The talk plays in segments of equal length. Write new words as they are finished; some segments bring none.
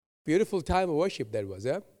Beautiful time of worship that was,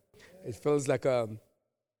 yeah? It feels like a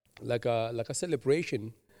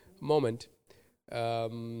celebration moment.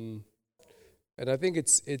 Um, and I think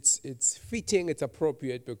it's fitting, it's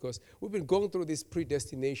appropriate because we've been going through this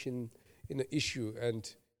predestination issue,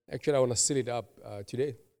 and actually I want to seal it up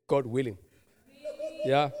today, God willing.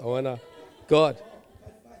 Yeah, I want to, God.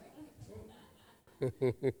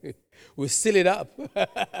 We seal it up.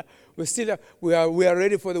 We are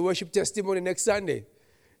ready for the worship testimony next Sunday,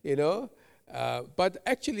 you know. But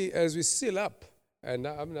actually, as we seal up, and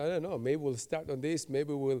I don't know, maybe we'll start on this,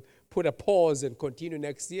 maybe we'll put a pause and continue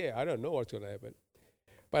next year. I don't know what's going to happen.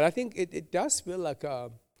 But I think it does feel like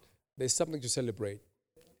there's something to celebrate.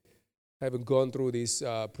 Having gone through this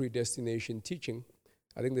predestination teaching,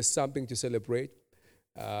 I think there's something to celebrate.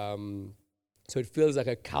 So it feels like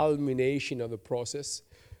a culmination of the process.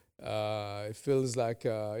 It feels like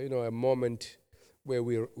a moment where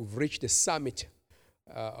we've reached the summit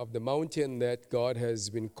of the mountain that God has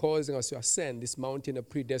been causing us to ascend, this mountain of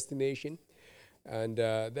predestination, and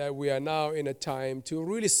that we are now in a time to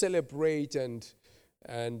really celebrate and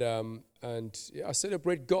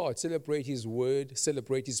celebrate God, celebrate His Word,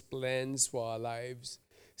 celebrate His plans for our lives,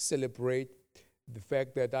 celebrate the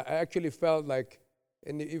fact that I actually felt like,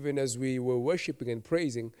 and even as we were worshiping and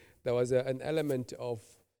praising, there was an element of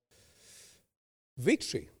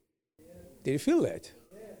victory. Did you feel that?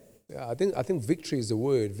 Yeah, I think victory is the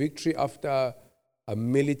word. Victory after a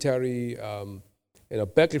military,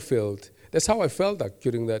 battlefield. That's how I felt like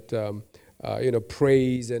during that,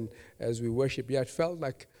 praise and as we worship. Yeah, it felt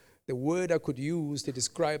like the word I could use to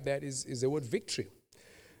describe that is the word victory,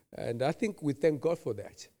 and I think we thank God for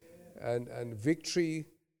that. And victory,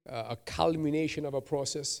 a culmination of a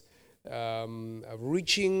process, a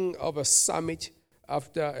reaching of a summit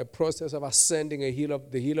after a process of ascending the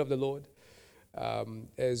hill of the Lord.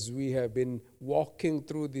 As we have been walking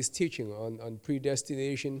through this teaching on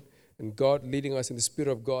predestination and God leading us in the Spirit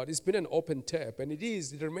of God, it's been an open tap, and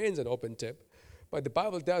it remains an open tap. But the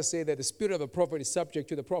Bible does say that the spirit of the prophet is subject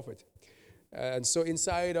to the prophet. And so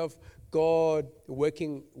inside of God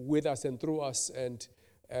working with us and through us and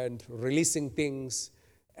releasing things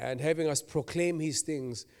and having us proclaim His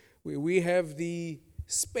things, we have the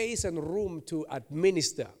space and room to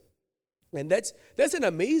administer. And that's an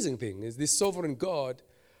amazing thing, is this sovereign God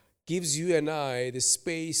gives you and I the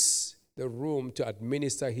space, the room to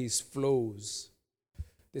administer His flows.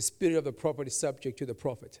 The spirit of the prophet is subject to the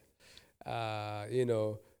prophet. In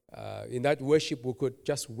that worship, we could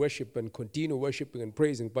just worship and continue worshiping and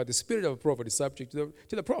praising, but the spirit of the prophet is subject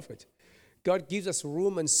to the prophet. God gives us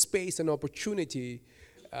room and space and opportunity,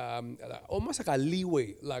 almost like a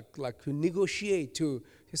leeway, like to negotiate, to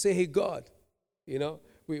say, hey, God,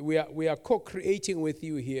 we are co-creating with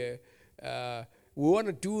you here. We want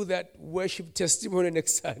to do that worship testimony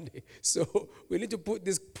next Sunday. So we need to put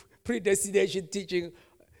this predestination teaching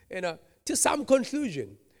to some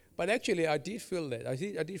conclusion. But actually, I did feel that. I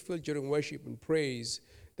did feel during worship and praise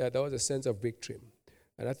that there was a sense of victory.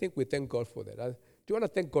 And I think we thank God for that. Do you want to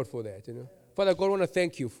thank God for that? Father God, I want to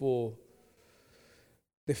thank you for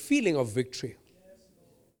the feeling of victory.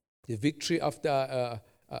 The victory after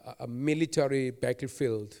a military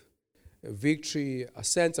battlefield. A victory, a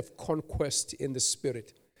sense of conquest in the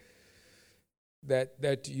Spirit.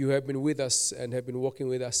 That you have been with us and have been walking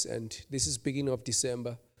with us. And this is beginning of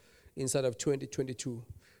December, inside of 2022.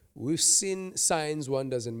 We've seen signs,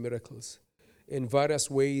 wonders, and miracles in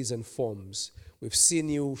various ways and forms. We've seen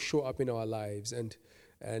you show up in our lives.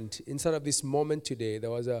 And inside of this moment today, there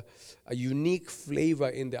was a unique flavor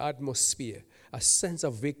in the atmosphere, a sense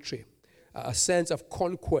of victory, a sense of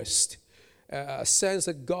conquest, a sense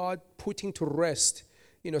that God putting to rest,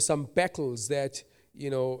 some battles that,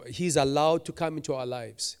 He's allowed to come into our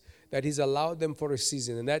lives, that He's allowed them for a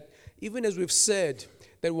season. And that even as we've said,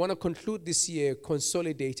 that we want to conclude this year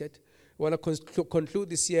consolidated. We want to conclude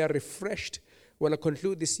this year refreshed. We want to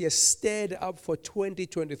conclude this year stirred up for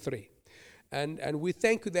 2023. And we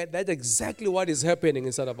thank you that that's exactly what is happening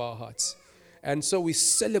inside of our hearts. And so we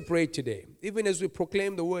celebrate today. Even as we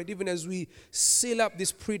proclaim the word, even as we seal up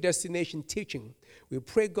this predestination teaching, we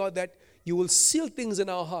pray, God, that you will seal things in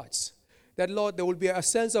our hearts. That, Lord, there will be a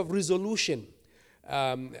sense of resolution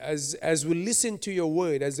as we listen to your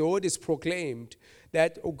word, as the word is proclaimed,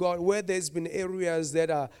 that, oh God, where there's been areas that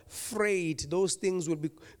are frayed, those things will be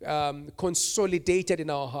consolidated in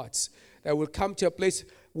our hearts. That we'll come to a place,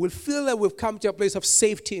 we'll feel that we've come to a place of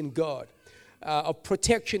safety in God, of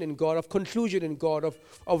protection in God, of conclusion in God,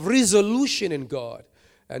 of resolution in God.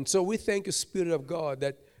 And so we thank you, Spirit of God,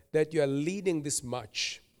 that you are leading this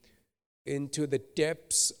march into the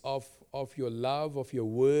depths of your love, of your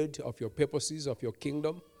word, of your purposes, of your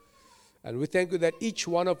kingdom. And we thank you that each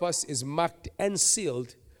one of us is marked and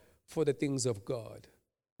sealed for the things of God.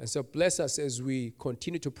 And so bless us as we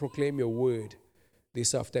continue to proclaim your word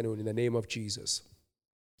this afternoon in the name of Jesus.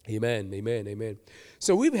 Amen, amen, amen.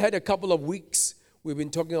 So we've had a couple of weeks. We've been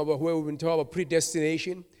talking about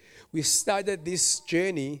predestination. We started this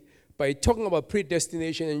journey by talking about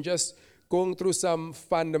predestination and just going through some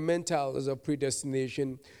fundamentals of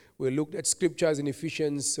predestination. We looked at scriptures in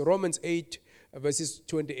Romans 8, verses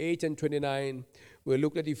 28 and 29. We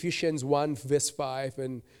looked at Ephesians 1, verse 5,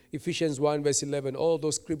 and Ephesians 1, verse 11. All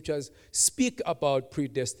those scriptures speak about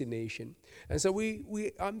predestination. And so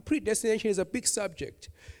predestination is a big subject,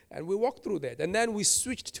 and we walked through that. And then we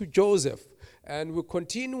switched to Joseph, and we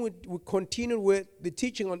continued with the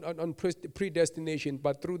teaching on predestination,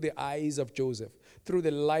 but through the eyes of Joseph, through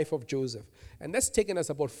the life of Joseph. And that's taken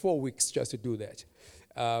us about 4 weeks just to do that.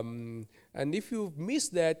 And if you've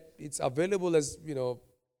missed that, it's available, as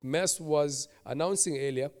Mess was announcing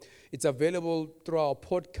earlier. It's available through our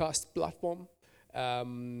podcast platform.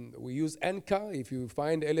 We use Anchor. If you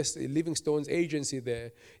find Livingstone's agency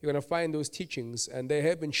there, you're going to find those teachings, and they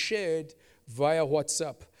have been shared via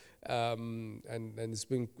WhatsApp. And it's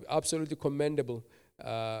been absolutely commendable,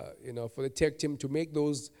 for the tech team to make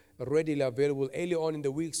those readily available early on in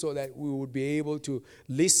the week so that we would be able to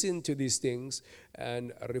listen to these things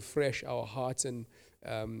and refresh our hearts and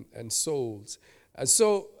souls. And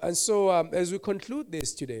so as we conclude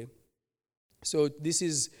this today, so this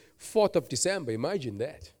is 4th of December, imagine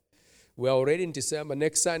that. We're already in December.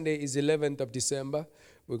 Next Sunday is 11th of December.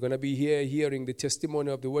 We're going to be here hearing the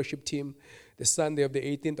testimony of the worship team. The Sunday of the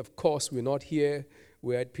 18th, of course, we're not here.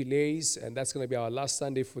 We're at Pilates, and that's going to be our last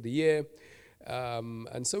Sunday for the year.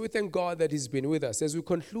 And so we thank God that He's been with us. As we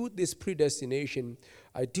conclude this predestination,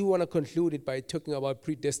 I do want to conclude it by talking about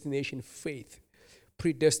predestination faith.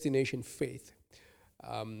 Predestination faith.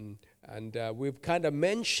 We've kind of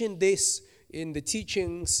mentioned this in the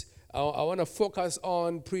teachings. I want to focus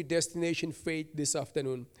on predestination faith this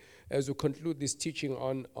afternoon as we conclude this teaching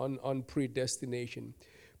on predestination.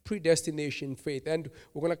 Predestination faith. And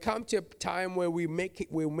we're going to come to a time where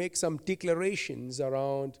we'll make some declarations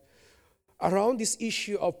around this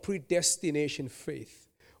issue of predestination faith.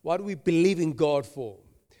 What do we believe in God for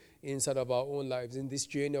inside of our own lives in this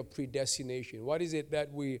journey of predestination? What is it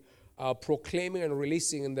that we are proclaiming and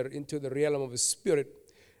releasing into the realm of the Spirit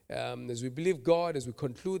as we believe God, as we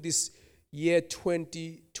conclude this year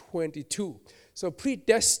 2022. So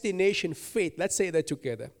predestination faith, let's say that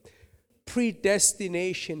together.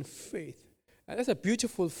 Predestination faith. And that's a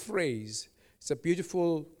beautiful phrase. It's a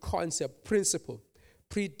beautiful concept, principle.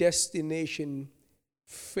 Predestination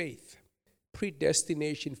faith.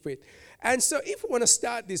 Predestination faith. And so if we want to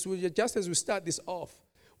start this, just as we start this off,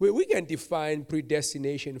 we can define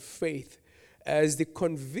predestination faith as the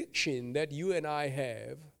conviction that you and I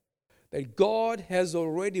have that God has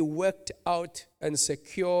already worked out and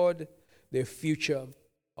secured the future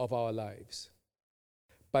of our lives.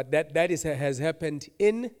 But that has happened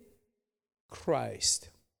in Christ.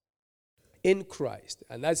 In Christ.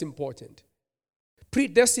 And that's important.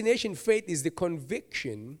 Predestination faith is the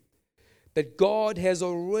conviction that God has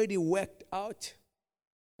already worked out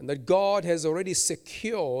and that God has already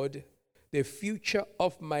secured the future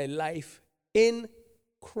of my life in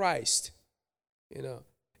Christ.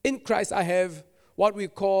 In Christ I have what we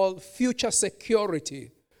call future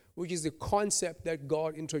security, which is the concept that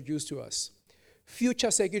God introduced to us. Future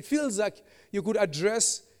security. It feels like you could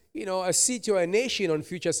address, a city or a nation on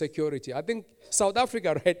future security. I think South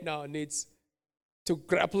Africa right now needs to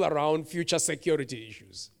grapple around future security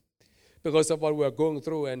issues because of what we're going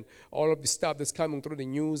through and all of the stuff that's coming through the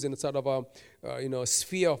news and sort of a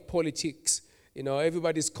sphere of politics.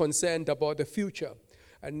 Everybody's concerned about the future.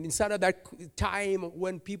 And inside of that time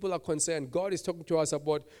when people are concerned, God is talking to us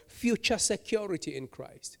about future security in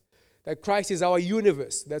Christ. That Christ is our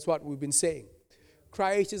universe. That's what we've been saying.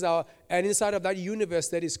 Christ is and inside of that universe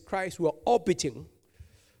that is Christ, we're orbiting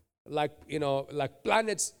like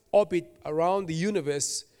planets orbit around the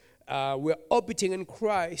universe. We're orbiting in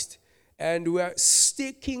Christ, and we're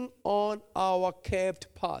sticking on our curved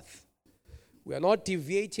path. We are not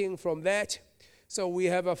deviating from that. So we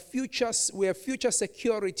have future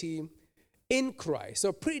security in Christ.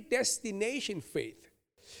 So predestination faith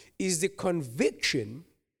is the conviction,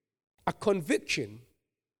 a conviction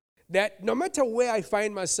that no matter where I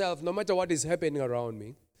find myself, no matter what is happening around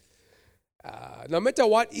me, no matter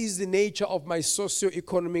what is the nature of my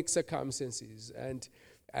socio-economic circumstances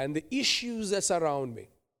and the issues that surround me,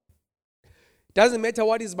 doesn't matter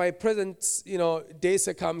what is my present, day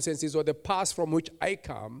circumstances or the past from which I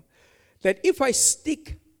come, that if I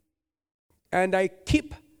stick and I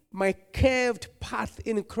keep my curved path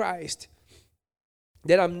in Christ,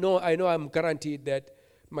 then I know I'm guaranteed that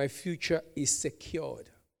my future is secured.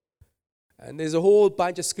 And there's a whole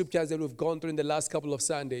bunch of scriptures that we've gone through in the last couple of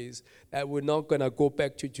Sundays that we're not going to go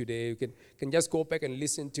back to today. You can just go back and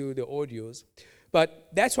listen to the audios. But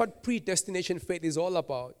that's what predestination faith is all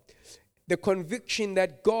about. The conviction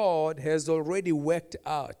that God has already worked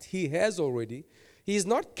out. He has already. He's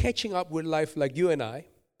not catching up with life like you and I.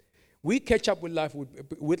 We catch up with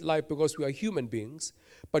life because we are human beings.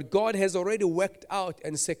 But God has already worked out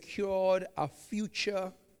and secured a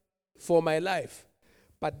future for my life.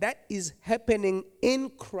 But that is happening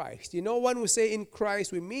in Christ. You know, when we say in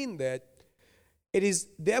Christ, we mean that it is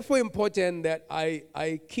therefore important that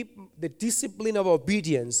I keep the discipline of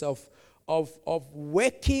obedience, of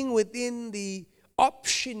working within the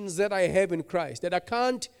options that I have in Christ, that I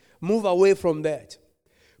can't move away from that.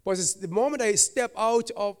 Because the moment I step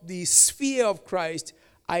out of the sphere of Christ,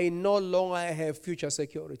 I no longer have future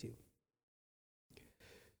security.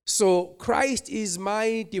 So Christ is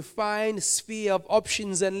my defined sphere of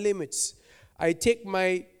options and limits. I take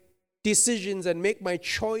my decisions and make my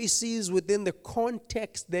choices within the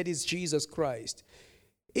context that is Jesus Christ.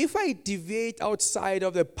 If I deviate outside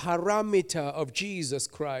of the parameter of Jesus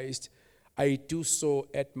Christ, I do so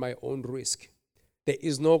at my own risk. There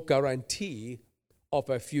is no guarantee of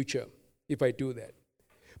a future if I do that.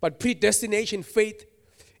 But predestination faith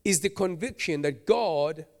is the conviction that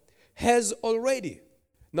God has already,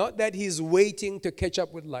 not that He's waiting to catch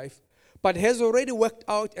up with life, but has already worked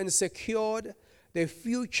out and secured the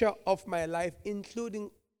future of my life, including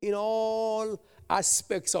in all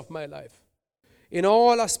aspects of my life. In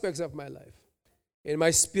all aspects of my life. In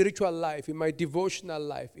my spiritual life, in my devotional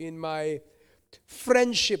life, in my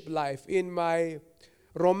friendship life, in my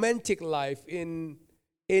romantic life, in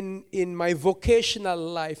my vocational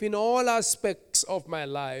life, in all aspects of my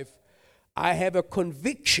life, I have a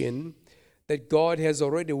conviction that God has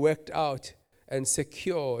already worked out and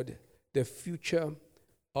secured the future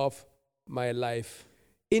of my life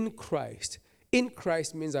in Christ. In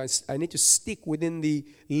Christ means I need to stick within the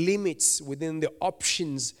limits, within the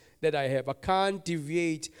options that I have. I can't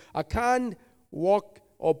deviate. I can't walk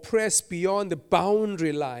or press beyond the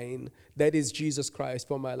boundary line that is Jesus Christ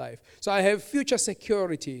for my life. So I have future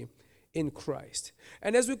security in Christ.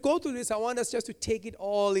 And as we go through this, I want us just to take it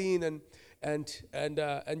all in and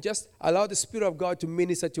just allow the Spirit of God to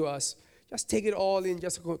minister to us. Just take it all in,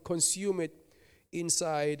 just consume it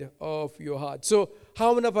inside of your heart. So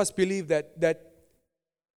how many of us believe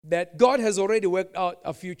that God has already worked out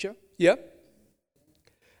a future? Yeah?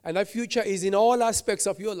 And that future is in all aspects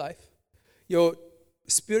of your life. Your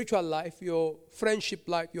spiritual life, your friendship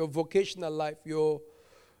life, your vocational life, your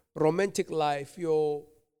romantic life, your,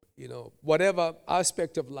 whatever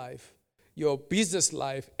aspect of life, your business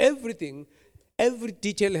life, everything, every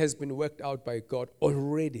detail has been worked out by God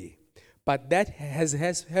already. But that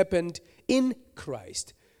has happened in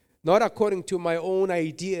Christ, not according to my own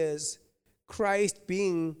ideas, Christ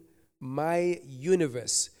being my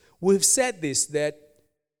universe. We've said this, that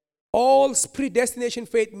all predestination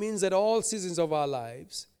faith means that all seasons of our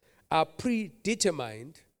lives are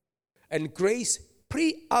predetermined and grace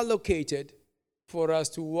pre-allocated for us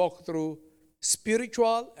to walk through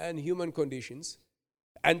spiritual and human conditions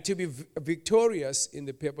and to be victorious in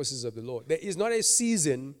the purposes of the Lord. There is not a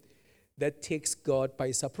season that takes God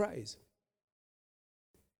by surprise.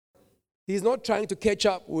 He's not trying to catch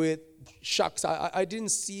up with, shucks, I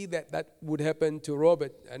didn't see that would happen to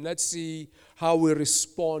Robert, and let's see how we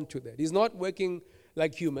respond to that. He's not working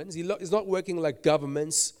like humans. He's not working like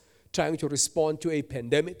governments trying to respond to a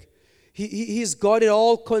pandemic. He's got it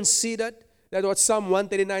all considered. That's what Psalm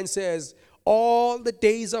 139 says. All the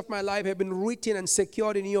days of my life have been written and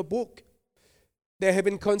secured in your book. They have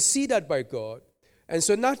been considered by God. And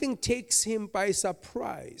so nothing takes him by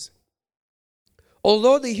surprise.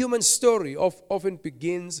 Although the human story often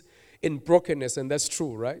begins in brokenness, and that's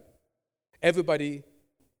true, right? Everybody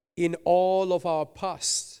in all of our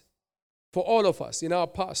past, for all of us, in our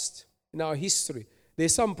past, in our history,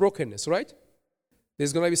 there's some brokenness, right?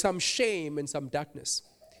 There's going to be some shame and some darkness.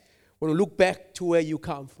 When we look back to where you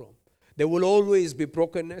come from, there will always be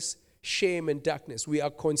brokenness, shame, and darkness. We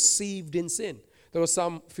are conceived in sin. That's what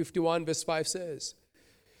Psalm 51 verse 5 says.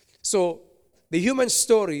 So the human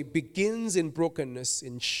story begins in brokenness,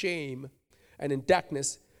 in shame, and in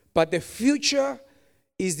darkness, but the future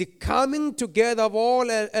is the coming together of all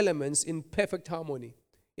elements in perfect harmony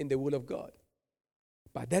in the will of God.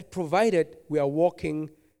 But that provided we are walking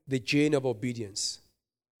the journey of obedience.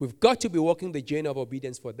 We've got to be walking the journey of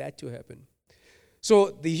obedience for that to happen.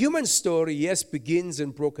 So the human story, yes, begins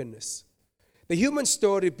in brokenness. The human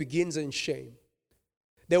story begins in shame.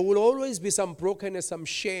 There will always be some brokenness, some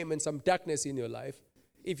shame, and some darkness in your life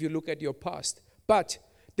if you look at your past. But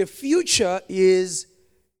the future is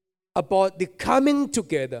about the coming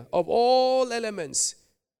together of all elements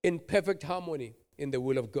in perfect harmony in the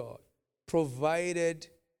will of God, provided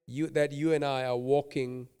that you and I are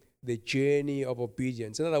walking the journey of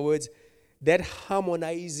obedience. In other words, that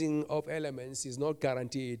harmonizing of elements is not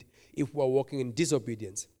guaranteed if we're walking in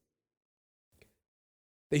disobedience.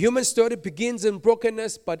 The human story begins in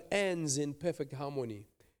brokenness but ends in perfect harmony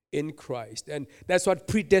in Christ. And that's what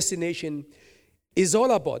predestination is all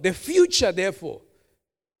about. The future, therefore,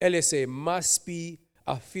 LSA, must be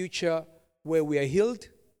a future where we are healed.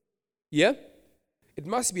 Yeah? It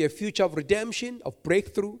must be a future of redemption, of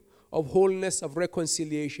breakthrough, of wholeness, of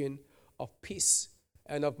reconciliation, of peace,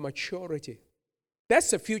 and of maturity.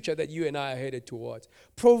 That's the future that you and I are headed towards,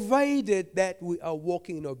 provided that we are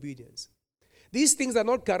walking in obedience. These things are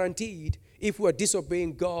not guaranteed if we are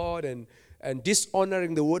disobeying God and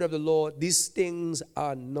dishonoring the word of the Lord. These things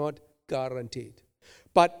are not guaranteed.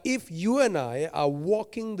 But if you and I are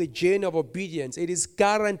walking the journey of obedience, it is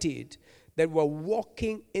guaranteed that we're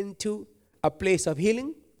walking into a place of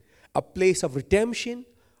healing, a place of redemption,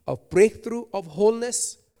 of breakthrough, of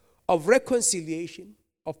wholeness, of reconciliation,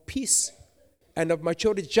 of peace, and of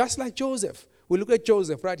maturity, just like Joseph. We look at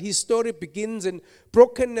Joseph, right? His story begins in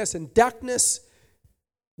brokenness and darkness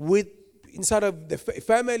inside of the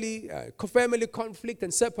family conflict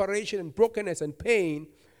and separation and brokenness and pain,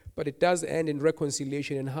 but it does end in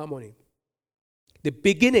reconciliation and harmony. The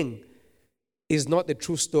beginning is not the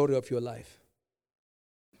true story of your life.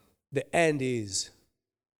 The end is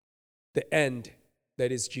the end,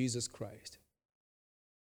 that is Jesus Christ.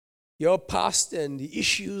 Your past and the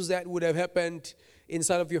issues that would have happened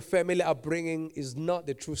inside of your family upbringing is not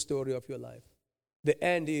the true story of your life. The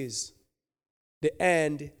end is. The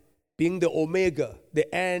end being the Omega.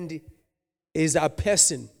 The end is a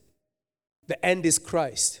person. The end is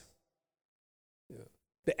Christ.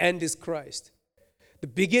 The end is Christ. The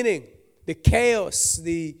beginning, the chaos,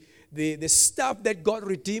 the stuff that God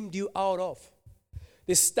redeemed you out of,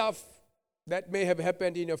 the stuff that may have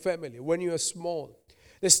happened in your family when you were small,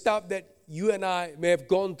 the stuff that you and I may have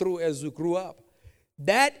gone through as we grew up,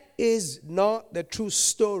 that is not the true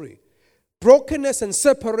story. Brokenness and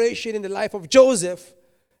separation in the life of Joseph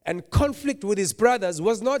and conflict with his brothers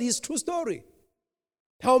was not his true story.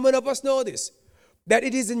 How many of us know this? That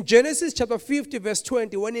it is in Genesis chapter 50 verse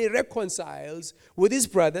 20 when he reconciles with his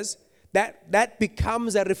brothers, that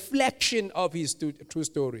becomes a reflection of his true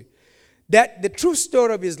story. That the true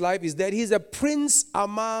story of his life is that he's a prince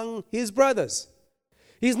among his brothers.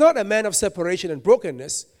 He's not a man of separation and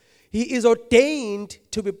brokenness. He is ordained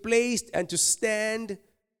to be placed and to stand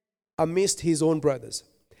amidst his own brothers.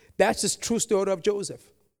 That's the true story of Joseph.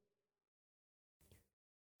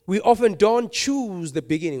 We often don't choose the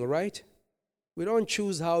beginning, right? We don't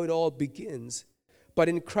choose how it all begins. But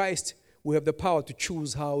in Christ, we have the power to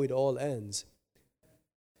choose how it all ends.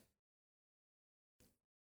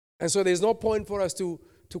 And so there's no point for us to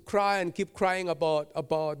cry and keep crying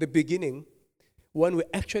about the beginning when we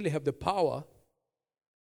actually have the power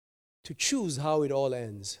to choose how it all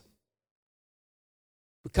ends.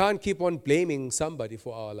 We can't keep on blaming somebody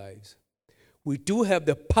for our lives. We do have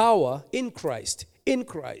the power in Christ,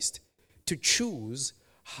 to choose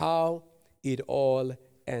how it all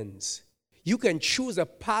ends. You can choose a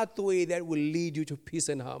pathway that will lead you to peace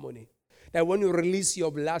and harmony. That when you release your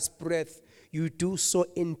last breath, you do so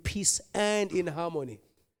in peace and in harmony.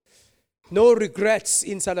 No regrets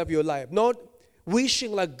inside of your life. Not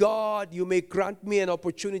wishing like, God, you may grant me an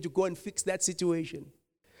opportunity to go and fix that situation.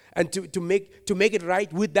 And to make it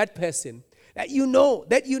right with that person. That you know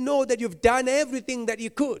that you've done everything that you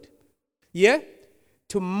could. Yeah?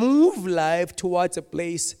 To move life towards a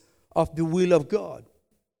place of the will of God.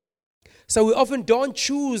 So we often don't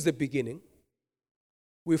choose the beginning.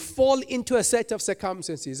 We fall into a set of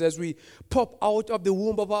circumstances as we pop out of the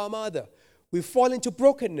womb of our mother. We fall into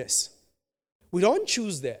brokenness. We don't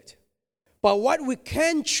choose that. But what we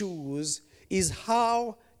can choose is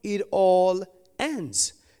how it all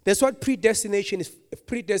ends. That's what predestination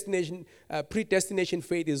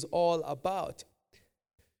faith is all about.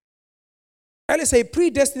 And let's say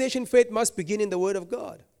predestination faith must begin in the Word of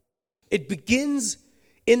God. It begins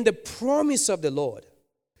in the promise of the Lord.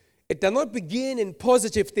 It does not begin in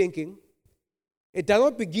positive thinking. It does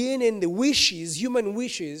not begin in the wishes, human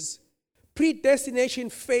wishes. Predestination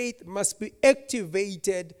faith must be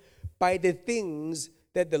activated by the things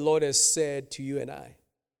that the Lord has said to you and I.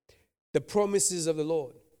 The promises of the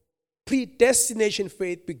Lord. Predestination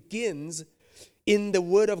faith begins in the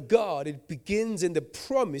Word of God. It begins in the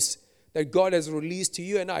promise that God has released to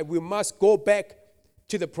you and I. We must go back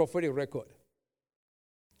to the prophetic record.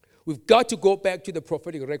 We've got to go back to the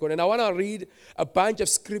prophetic record. And I want to read a bunch of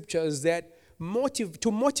scriptures that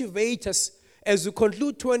motivate us as we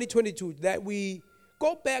conclude 2022, that we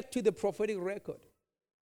go back to the prophetic record.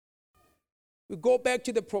 We go back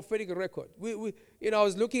to the prophetic record. I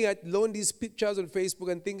was looking at Londy's pictures on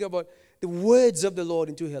Facebook and thinking about the words of the Lord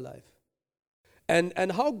into her life.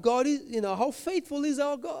 And how God is, how faithful is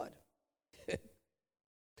our God.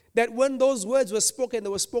 That when those words were spoken, they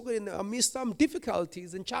were spoken amidst some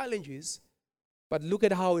difficulties and challenges. But look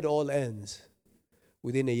at how it all ends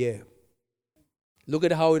within a year. Look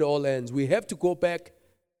at how it all ends. We have to go back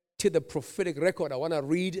to the prophetic record. I want to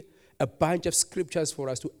read a bunch of scriptures for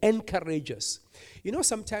us to encourage us.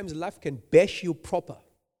 Sometimes life can bash you properly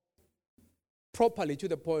to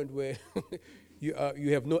the point where you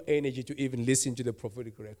have no energy to even listen to the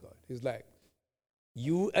prophetic record. It's like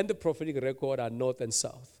you and the prophetic record are north and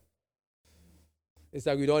south. It's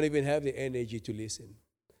like we don't even have the energy to listen.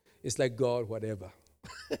 It's like, God, whatever.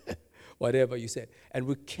 Whatever you said. And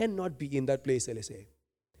we cannot be in that place, LSA.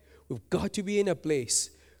 We've got to be in a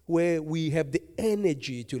place where we have the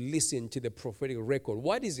energy to listen to the prophetic record.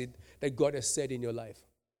 What is it that God has said in your life?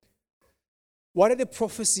 What are the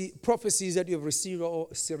prophecies that you have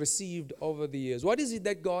received over the years? What is it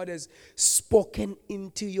that God has spoken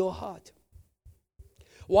into your heart?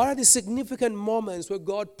 What are the significant moments where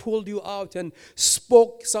God pulled you out and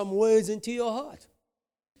spoke some words into your heart?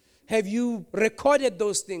 Have you recorded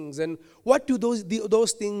those things? And what do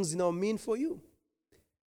those things mean for you?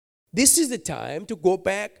 This is the time to go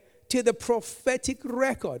back to the prophetic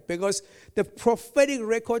record, because the prophetic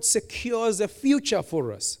record secures the future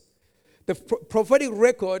for us. The prophetic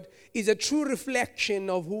record is a true reflection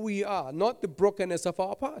of who we are, not the brokenness of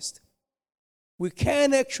our past. We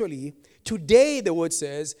can actually, today the word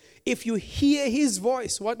says, if you hear his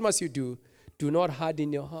voice, what must you do? Do not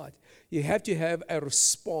harden your heart. You have to have a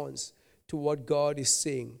response to what God is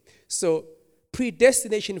saying. So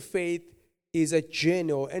predestination faith is a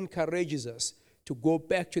journey, or encourages us to go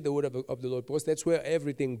back to the word of the Lord, because that's where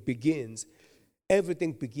everything begins.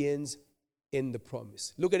 Everything begins in the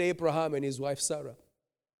promise. Look at Abraham and his wife Sarah.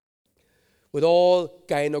 With all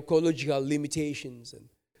gynecological limitations and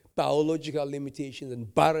biological limitations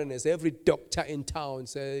and barrenness, every doctor in town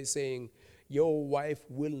saying, your wife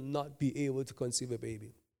will not be able to conceive a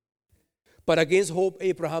baby. But against hope,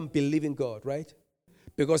 Abraham believed in God, right?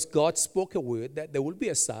 Because God spoke a word that there will be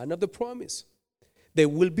a son of the promise. There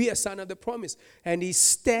will be a son of the promise. And he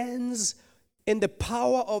stands in the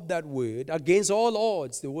power of that word against all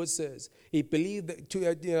odds, the word says. He believed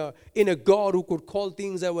in a God who could call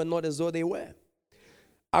things that were not as though they were.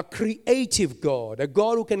 A creative God, a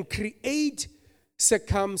God who can create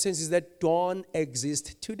circumstances that don't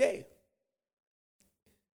exist today.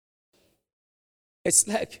 It's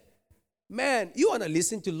like, man, you want to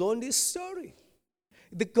listen to Lonely's story.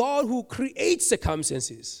 The God who creates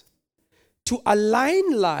circumstances to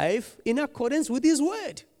align life in accordance with his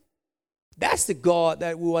word. That's the God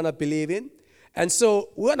that we want to believe in. And so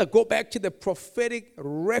we want to go back to the prophetic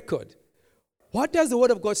record. What does the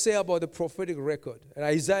word of God say about the prophetic record? In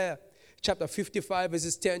Isaiah chapter 55,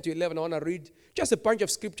 verses 10 to 11, I want to read just a bunch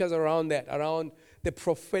of scriptures around that, around the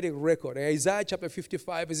prophetic record. In Isaiah chapter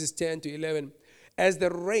 55, verses 10 to 11, as the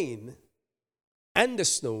rain and the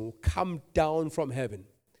snow come down from heaven.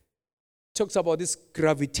 Talks about this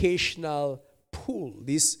gravitational pull,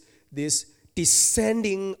 this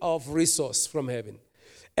descending of resource from heaven.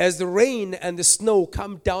 As the rain and the snow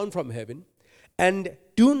come down from heaven and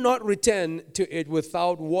do not return to it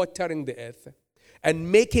without watering the earth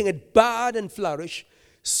and making it bud and flourish,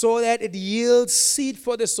 so that it yields seed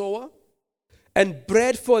for the sower and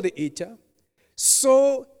bread for the eater,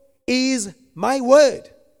 so is my word.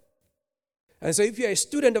 And so if you're a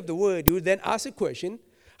student of the word, you would then ask a question,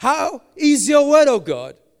 how is your word, O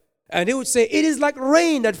God? And he would say, it is like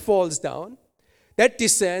rain that falls down, that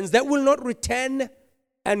descends, that will not return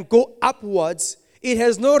and go upwards. It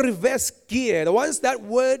has no reverse gear. Once that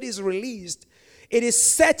word is released, it is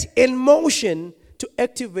set in motion to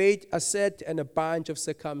activate a set and a bunch of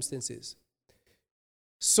circumstances.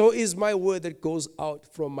 So is my word that goes out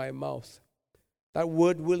from my mouth. That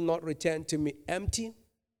word will not return to me empty,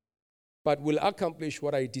 but will accomplish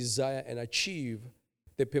what I desire and achieve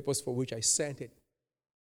the purpose for which I sent it.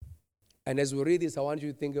 And as we read this, I want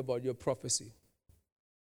you to think about your prophecy.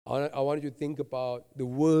 I want you to think about the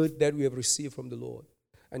word that we have received from the Lord.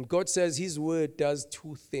 And God says his word does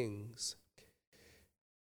two things.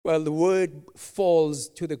 Well, the word falls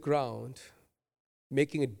to the ground,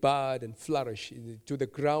 making it bud and flourish to the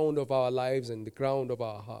ground of our lives and the ground of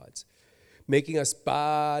our hearts, making us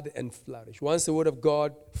bud and flourish. Once the word of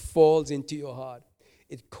God falls into your heart,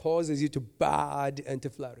 it causes you to bud and to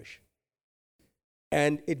flourish.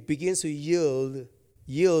 And it begins to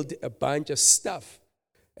yield a bunch of stuff.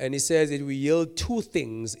 And he says it will yield two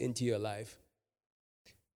things into your life.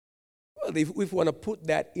 Well, if we want to put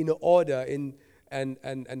that in order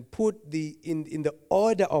and put in the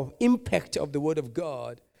order of impact of the Word of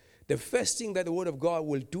God, the first thing that the Word of God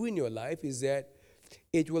will do in your life is that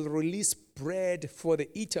it will release bread for the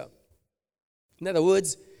eater. In other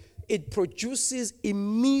words, it produces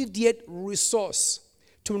immediate resource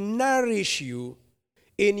to nourish you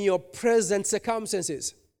in your present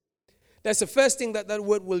circumstances. That's the first thing that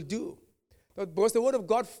word will do. Because the Word of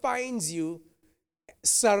God finds you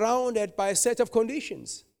surrounded by a set of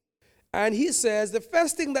conditions. And he says the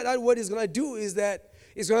first thing that word is going to do is that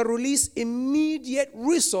it's going to release immediate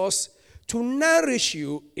resource to nourish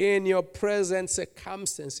you in your present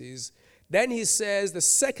circumstances. Then he says the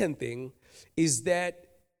second thing is that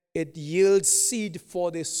it yields seed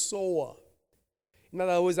for the sower. In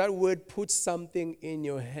other words, that word puts something in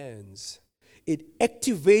your hands. It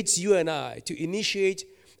activates you and I to initiate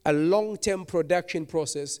a long-term production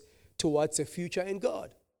process towards a future in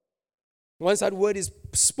God. Once that word is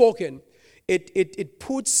spoken, it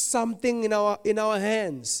puts something in our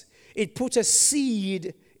hands. It puts a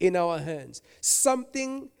seed in our hands.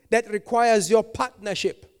 Something that requires your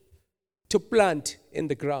partnership to plant in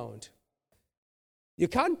the ground. You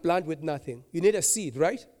can't plant with nothing. You need a seed,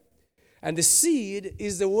 right? And the seed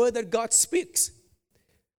is the word that God speaks.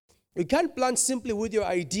 You can't plant simply with your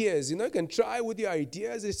ideas. You can try with your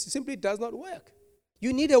ideas. It simply does not work.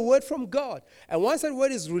 You need a word from God. And once that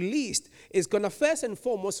word is released, it's going to first and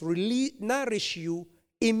foremost nourish you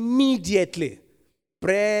immediately.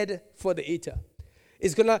 Bread for the eater.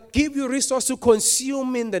 It's going to give you resource to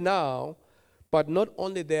consume in the now. But not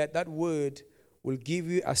only that, that word will give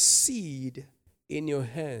you a seed in your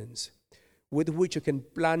hands with which you can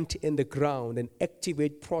plant in the ground and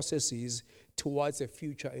activate processes towards a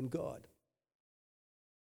future in God.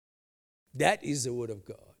 That is the word of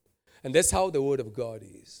God. And that's how the word of God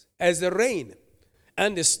is. As the rain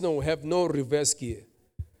and the snow have no reverse gear,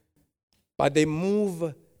 but they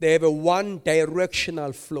have a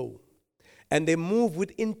one-directional flow. And they move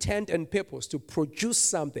with intent and purpose to produce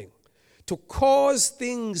something, to cause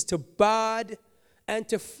things to bud and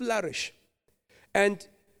to flourish, and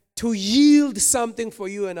to yield something for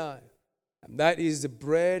you and I. And that is the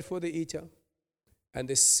bread for the eater and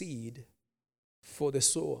the seed for the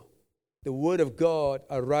sower. The word of God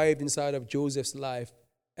arrived inside of Joseph's life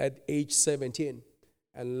at age 17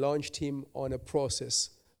 and launched him on a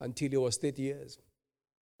process until he was 30 years.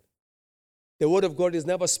 The word of God is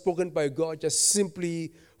never spoken by God just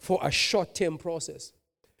simply for a short-term process.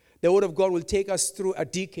 The word of God will take us through a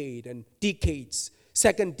decade and decades,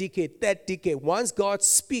 second decade, third decade. Once God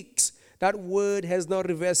speaks, that word has no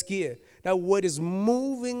reverse gear. That word is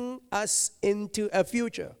moving us into a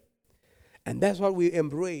future. And that's what we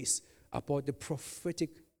embrace about the prophetic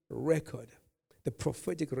record. The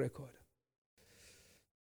prophetic record.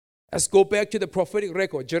 Let's go back to the prophetic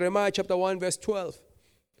record. Jeremiah chapter 1 verse 12.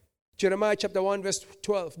 Jeremiah chapter 1 verse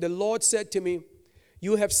 12. The Lord said to me,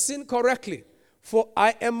 "You have sinned correctly, for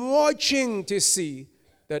I am watching to see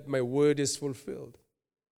that my word is fulfilled."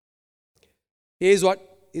 Here's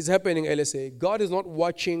what is happening, LSA. God is not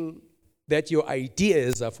watching that your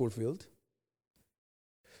ideas are fulfilled.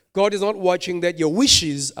 God is not watching that your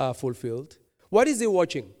wishes are fulfilled. What is He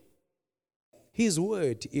watching? His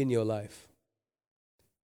word in your life.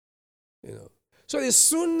 So the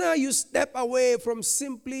sooner you step away from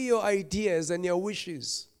simply your ideas and your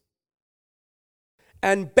wishes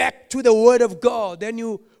and back to the word of God, then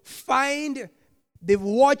you find the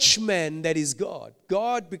watchman that is God.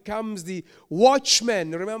 God becomes the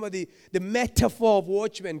watchman. Remember the metaphor of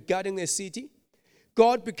watchman guarding a city?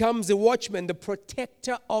 God becomes the watchman, the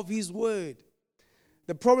protector of His word.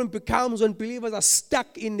 The problem becomes when believers are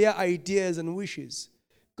stuck in their ideas and wishes.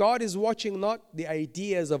 God is watching not the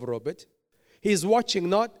ideas of Robert. He is watching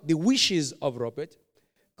not the wishes of Robert.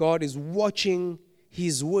 God is watching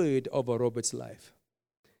His word over Robert's life.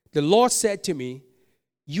 The Lord said to me,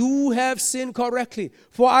 "You have sinned correctly,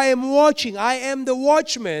 for I am watching. I am the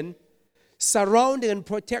watchman, surrounding and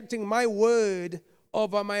protecting my word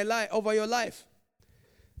over my life, over your life."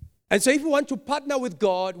 And so if we want to partner with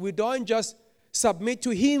God, we don't just submit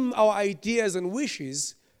to Him our ideas and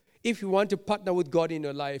wishes. If you want to partner with God in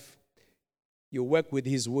your life, you work with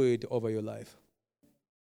His word over your life.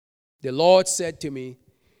 The Lord said to me,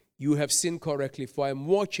 "You have sinned correctly, for I am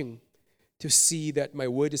watching to see that my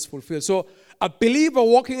word is fulfilled. So a believer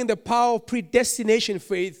walking in the power of predestination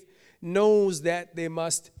faith knows that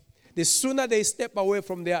the sooner they step away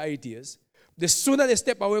from their ideas, the sooner they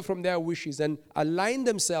step away from their wishes and align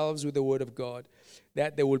themselves with the word of God,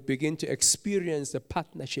 that they will begin to experience the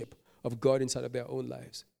partnership of God inside of their own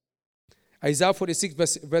lives. Isaiah 46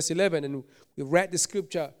 verse 11, and we read the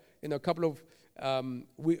scripture in a couple of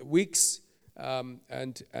weeks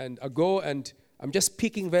and ago, and I'm just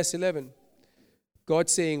picking verse 11. God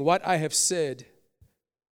saying, what I have said,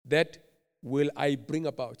 that will I bring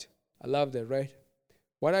about. I love that, right?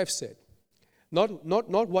 What I've said. Not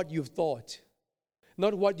what you've thought,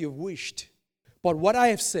 not what you've wished, but what I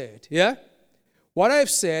have said, yeah? What I have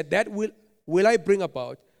said, that will I bring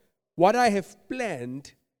about. What I have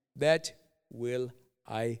planned, that will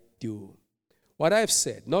I do. What I have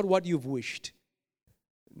said, not what you've wished,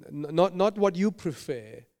 not what you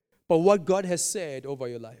prefer, but what God has said over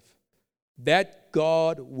your life, that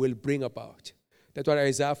God will bring about. That's what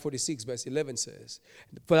Isaiah 46 verse 11 says.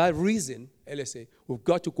 For that reason, LSA, we've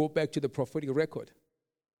got to go back to the prophetic record.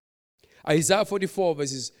 Isaiah 44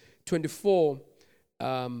 verses 24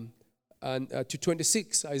 to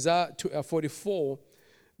 26. Isaiah 44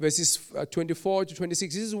 verses 24 to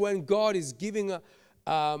 26. This is when God is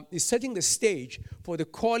is setting the stage for the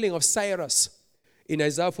calling of Cyrus in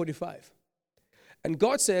Isaiah 45. And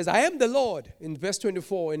God says, I am the Lord, in verse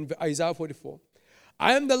 24 in Isaiah 44.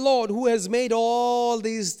 I am the Lord who has made all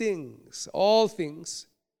these things, all things,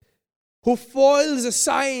 who foils the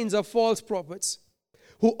signs of false prophets,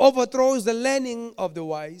 who overthrows the learning of the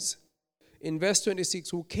wise. In verse 26,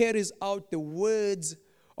 who carries out the words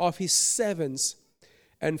of his servants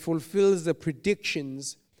and fulfills the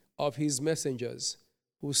predictions of his messengers,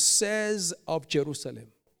 who says of Jerusalem,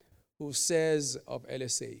 who says of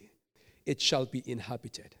LSA, it shall be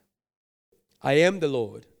inhabited. I am the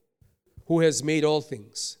Lord who has made all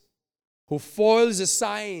things, who foils the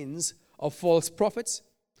signs of false prophets,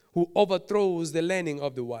 who overthrows the learning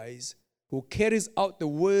of the wise, who carries out the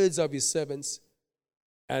words of his servants,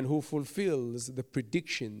 and who fulfills the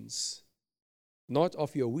predictions, not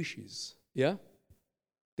of your wishes, yeah?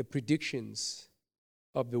 The predictions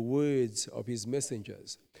of the words of his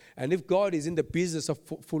messengers. And if God is in the business of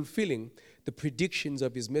fulfilling the predictions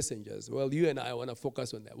of his messengers, well, you and I want to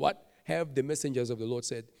focus on that. What have the messengers of the Lord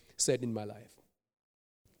said in my life?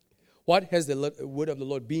 What has the word of the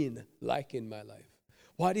Lord been like in my life?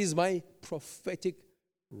 What is my prophetic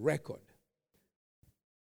record?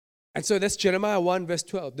 And so that's Jeremiah 1 verse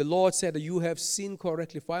 12. The Lord said, you have seen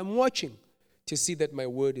correctly, for I'm watching to see that my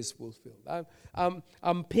word is fulfilled.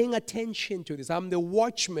 I'm paying attention to this. I'm the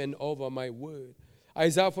watchman over my word.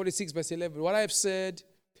 Isaiah 46 verse 11. What I have said,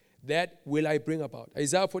 that will I bring about.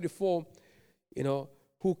 Isaiah 44, the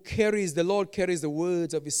Lord carries the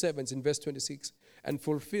words of his servants in verse 26 and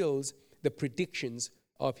fulfills the predictions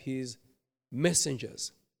of his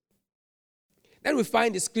messengers. Then we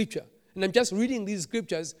find the scripture. And I'm just reading these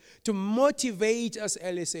scriptures to motivate us,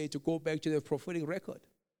 LSA, to go back to the prophetic record.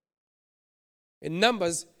 In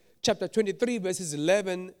Numbers chapter 23, verses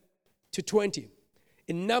 11 to 20.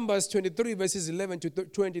 In Numbers 23, verses 11 to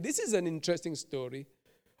 20, this is an interesting story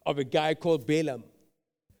of a guy called Balaam.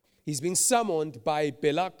 He's being summoned by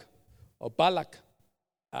Balak,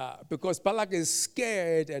 because Balak is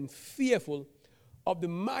scared and fearful of the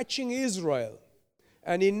marching Israel.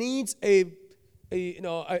 And he needs a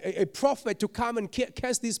prophet to come and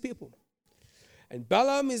cast these people. And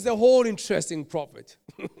Balaam is the whole interesting prophet.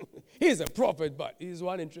 He's a prophet, but he's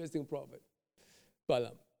one interesting prophet.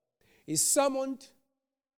 Balaam. He's summoned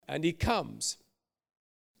and he comes.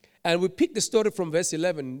 And we pick the story from verse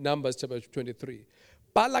 11, Numbers chapter 23.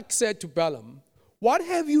 Balak said to Balaam, what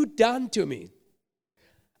have you done to me?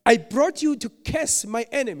 I brought you to curse my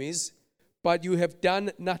enemies, but you have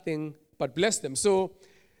done nothing but bless them. So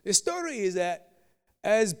the story is that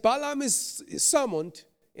as Balaam is summoned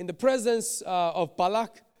in the presence of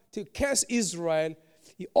Balak to curse Israel,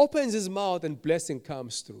 he opens his mouth and blessing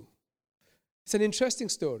comes through. It's an interesting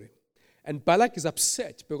story. And Balak is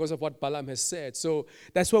upset because of what Balaam has said. So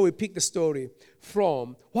that's why we pick the story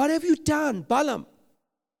from. What have you done, Balaam?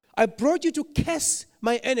 I brought you to curse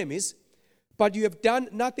my enemies, but you have done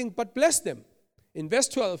nothing but bless them. In verse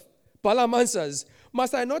 12, Balaam answers,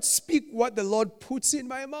 must I not speak what the Lord puts in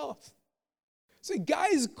my mouth? So a guy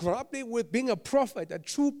is grappling with being a prophet, a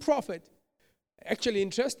true prophet. Actually,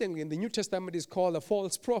 interestingly, in the New Testament is called a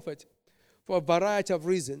false prophet for a variety of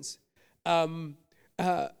reasons. But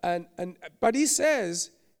he says,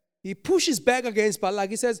 he pushes back against Balak.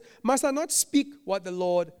 He says, must I not speak what the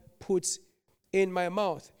Lord puts in my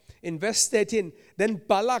mouth? In verse 13, then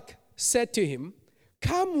Balak said to him,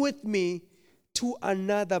 come with me to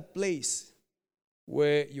another place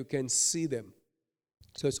where you can see them.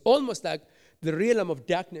 So it's almost like the realm of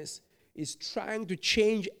darkness is trying to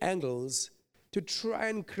change angles to try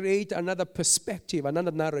and create another perspective,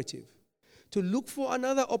 another narrative, to look for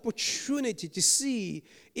another opportunity to see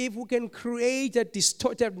if we can create a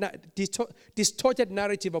distorted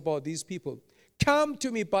narrative about these people. Come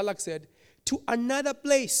to me, Balak said, to another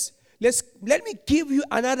place. Let me give you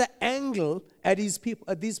another angle at these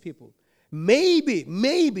people.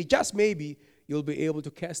 Maybe, just maybe, you'll be able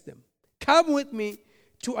to cast them. Come with me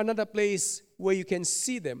to another place where you can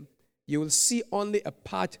see them. You will see only a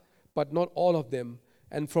part, but not all of them.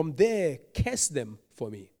 And from there, cast them for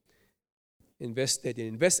me. In verse 13.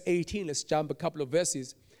 In verse 18, let's jump a couple of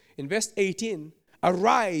verses. In verse 18,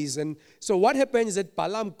 arise. And so what happens is that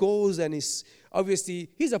Balaam goes and he's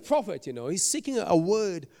a prophet, He's seeking a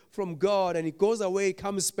word from God, and he goes away,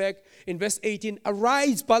 comes back. In verse 18,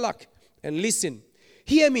 arise, Balak, and listen.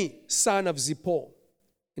 Hear me, son of Zippor.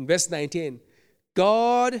 In verse 19,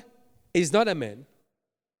 God is not a man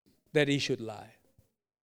that he should lie,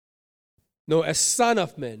 nor a son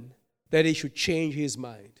of man that he should change his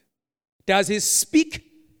mind. Does he speak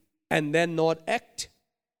and then not act?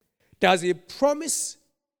 Does he promise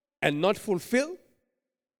and not fulfill?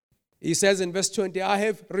 He says in verse 20, I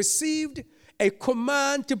have received a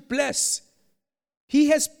command to bless. He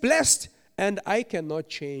has blessed and I cannot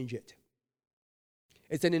change it.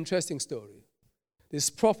 It's an interesting story. This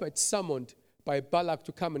prophet summoned by Balak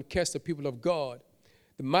to come and cast the people of God,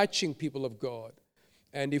 the marching people of God,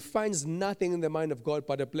 and he finds nothing in the mind of God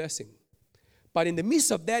but a blessing. But in the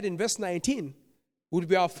midst of that, in verse 19, would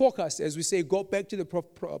be our focus as we say, go back to the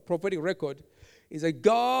prophetic record, is that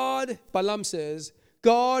God, Balaam says,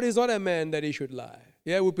 God is not a man that he should lie.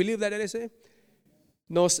 Yeah, we believe that, they say?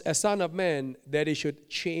 Nor a son of man that he should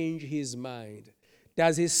change his mind.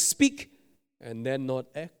 Does he speak and then not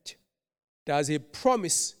act? Does he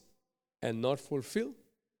promise and not fulfill?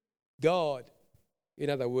 God, in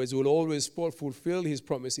other words, will always fulfill his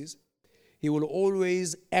promises. He will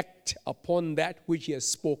always act upon that which he has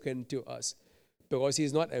spoken to us, because he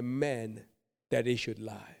is not a man that he should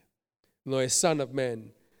lie, nor a son of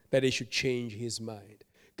man that he should change his mind.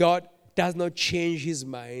 God does not change his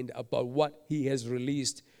mind about what he has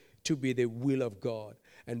released to be the will of God.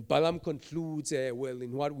 And Balaam concludes,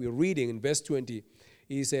 in what we're reading in verse 20,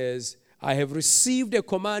 he says, I have received a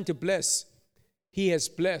command to bless. He has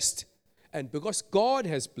blessed. And because God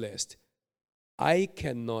has blessed, I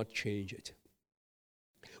cannot change it.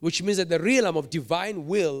 Which means that the realm of divine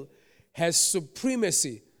will has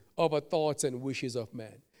supremacy over thoughts and wishes of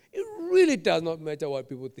man. It really does not matter what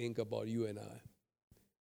people think about you and I.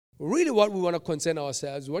 Really what we want to concern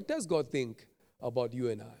ourselves, what does God think about you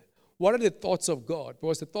and I? What are the thoughts of God?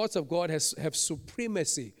 Because the thoughts of God have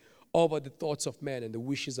supremacy over the thoughts of man and the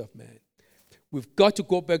wishes of man. We've got to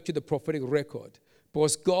go back to the prophetic record,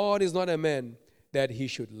 because God is not a man that he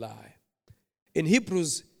should lie. In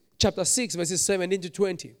Hebrews chapter 6, verses 17 to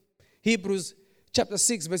 20. Hebrews chapter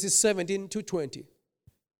 6, verses 17 to 20.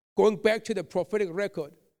 Going back to the prophetic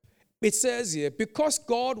record, it says here, because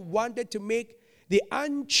God wanted to make the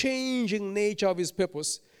unchanging nature of his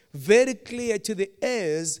purpose very clear to the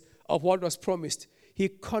heirs of what was promised, he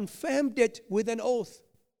confirmed it with an oath.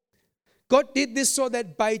 God did this so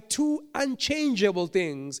that by two unchangeable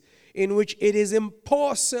things in which it is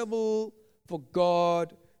impossible for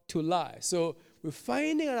God to lie. So we're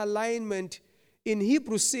finding an alignment in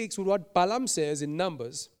Hebrews 6 with what Balaam says in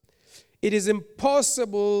Numbers. It is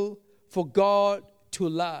impossible for God to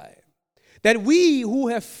lie. That we who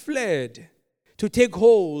have fled to take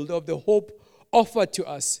hold of the hope offered to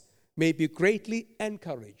us may be greatly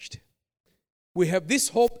encouraged. We have this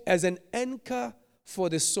hope as an anchor for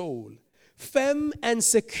the soul, firm and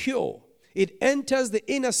secure. It enters the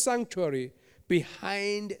inner sanctuary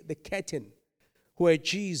behind the curtain, where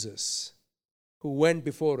Jesus, who went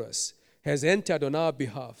before us, has entered on our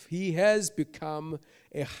behalf. He has become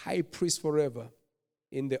a high priest forever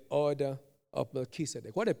in the order of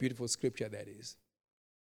Melchizedek. What a beautiful scripture that is.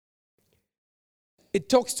 It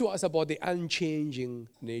talks to us about the unchanging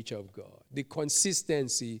nature of God, the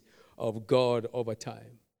consistency of God over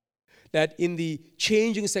time. That in the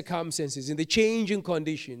changing circumstances, in the changing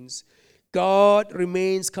conditions, God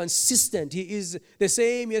remains consistent. He is the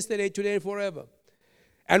same yesterday, today, and forever.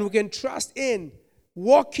 And we can trust in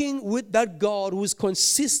walking with that God who is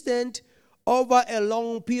consistent over a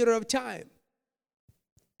long period of time.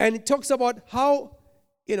 And it talks about how,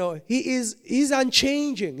 he's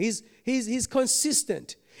unchanging. He's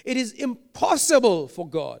consistent. It is impossible for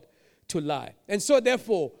God to lie. And so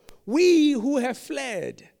therefore, we who have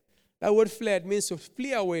fled, that word fled means to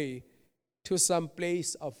flee away to some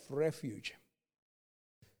place of refuge.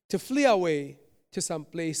 To flee away to some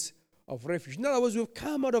place of refuge. In other words, we've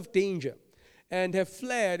come out of danger and have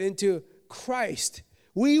fled into Christ.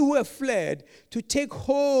 We who have fled to take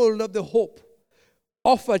hold of the hope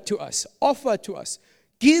offered to us,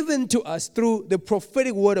 given to us through the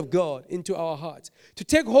prophetic word of God into our hearts. To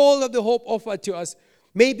take hold of the hope offered to us,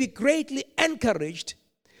 may be greatly encouraged.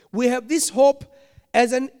 We have this hope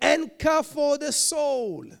as an anchor for the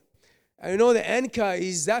soul. And you know, the anchor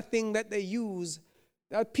is that thing that they use,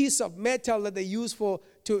 that piece of metal that they use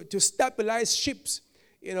to stabilize ships,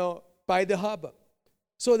 by the harbor,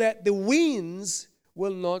 so that the winds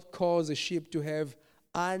will not cause a ship to have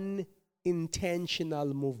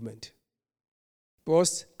unintentional movement.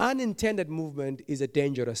 Because unintended movement is a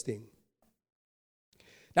dangerous thing.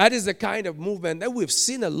 That is the kind of movement that we've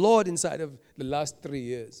seen a lot inside of the last 3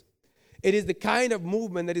 years. It is the kind of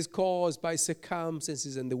movement that is caused by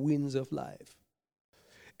circumstances and the winds of life.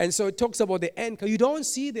 And so it talks about the anchor. You don't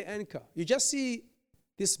see the anchor. You just see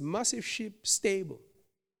this massive ship stable.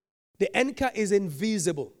 The anchor is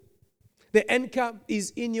invisible. The anchor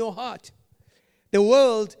is in your heart. The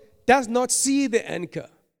world does not see the anchor.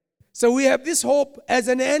 So we have this hope as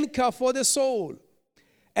an anchor for the soul.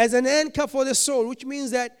 As an anchor for the soul, which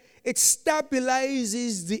means that it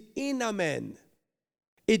stabilizes the inner man.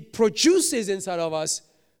 It produces inside of us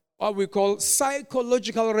what we call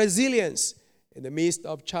psychological resilience in the midst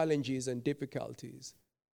of challenges and difficulties.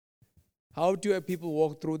 How do people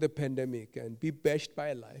walk through the pandemic and be bashed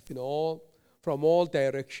by life from all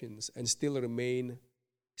directions and still remain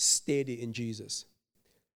steady in Jesus?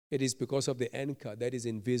 It is because of the anchor that is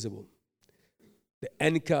invisible, the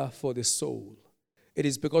anchor for the soul. It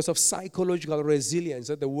is because of psychological resilience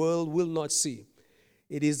that the world will not see.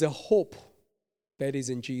 It is the hope that is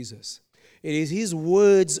in Jesus. It is His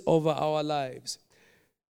words over our lives.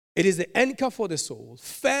 It is the anchor for the soul,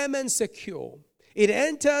 firm and secure. It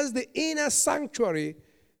enters the inner sanctuary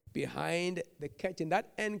behind the curtain.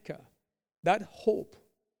 That anchor, that hope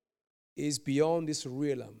is beyond this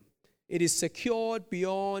realm. It is secured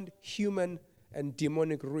beyond human and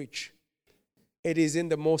demonic reach. It is in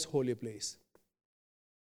the most holy place.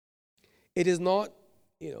 It is not,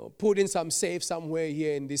 put in some safe somewhere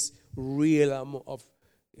here in this realm of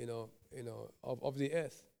the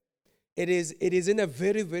earth. It is in a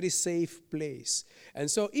very, very safe place.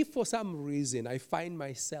 And so if for some reason I find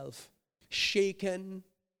myself shaken,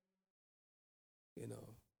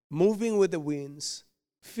 moving with the winds,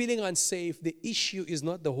 feeling unsafe, the issue is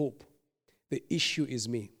not the hope. The issue is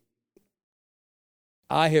me.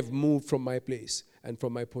 I have moved from my place and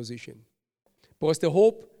from my position. Because the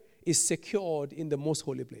hope is secured in the most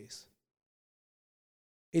holy place.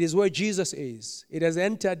 It is where Jesus is. He has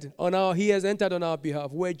entered on our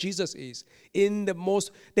behalf, where Jesus is.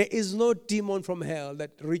 There is no demon from hell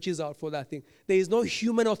that reaches out for that thing. There is no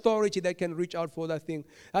human authority that can reach out for that thing.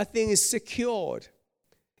 That thing is secured.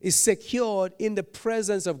 It's secured in the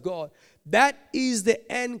presence of God. That is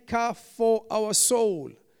the anchor for our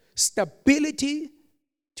soul. Stability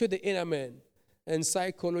to the inner man and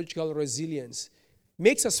psychological resilience.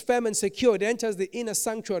 Makes us firm and secure. It enters the inner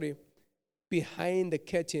sanctuary behind the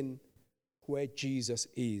curtain where Jesus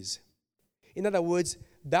is. In other words,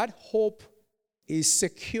 that hope is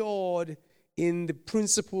secured in the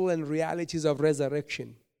principle and realities of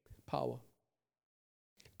resurrection power,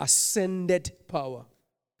 ascended power.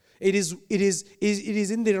 It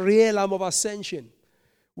is in the realm of ascension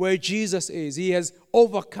where Jesus is. He has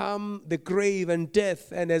overcome the grave and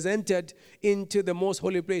death and has entered into the most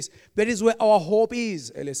holy place. That is where our hope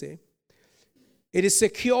is, LSA. It is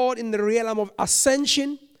secured in the realm of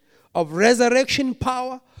ascension, of resurrection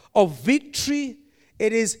power, of victory.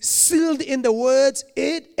 It is sealed in the words,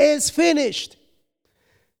 "It is finished."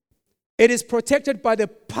 It is protected by the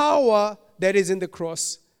power that is in the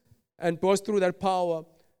cross. And because through that power,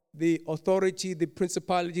 the authority, the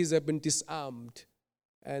principalities have been disarmed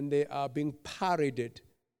and they are being paraded.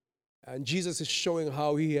 And Jesus is showing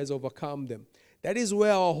how He has overcome them. That is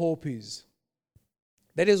where our hope is.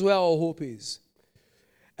 That is where our hope is.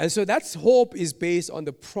 And so that hope is based on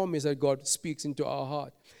the promise that God speaks into our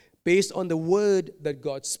heart, based on the word that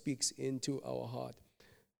God speaks into our heart.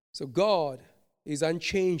 So God is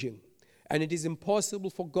unchanging, and it is impossible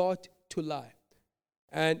for God to lie.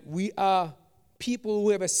 And we are people who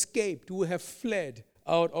have escaped, who have fled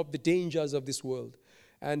out of the dangers of this world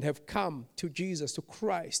and have come to Jesus, to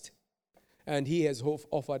Christ. And He has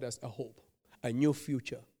offered us a hope, a new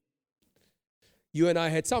future. You and I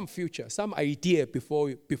had some future, some idea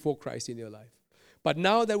before Christ in your life. But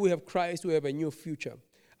now that we have Christ, we have a new future,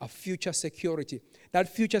 a future security.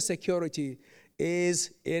 That future security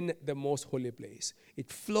is in the most holy place. It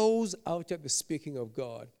flows out of the speaking of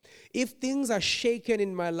God. If things are shaken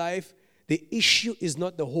in my life, the issue is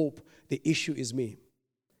not the hope, the issue is me.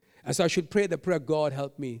 And so I should pray the prayer, God,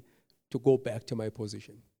 help me to go back to my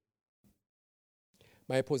position.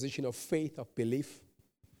 My position of faith, of belief,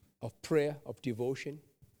 of prayer, of devotion.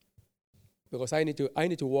 Because I need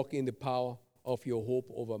to walk in the power of your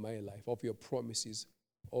hope over my life, of your promises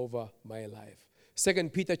over my life. 2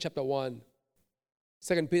 Peter chapter 1,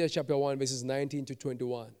 verses 19 to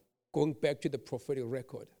 21. Going back to the prophetic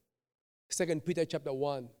record. 2 Peter chapter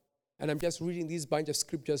 1. And I'm just reading these bunch of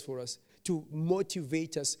scriptures for us to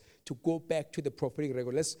motivate us to go back to the prophetic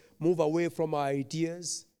record. Let's move away from our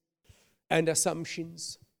ideas and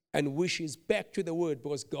assumptions and wishes back to the word,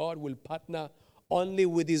 because God will partner only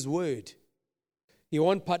with his word. He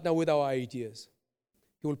won't partner with our ideas.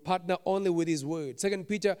 He will partner only with his word. 2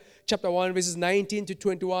 Peter chapter 1, verses 19 to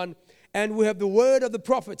 21. And we have the word of the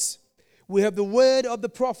prophets. We have the word of the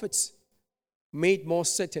prophets made more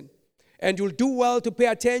certain. And you'll do well to pay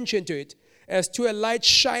attention to it as to a light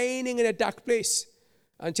shining in a dark place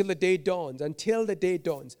until the day dawns. Until the day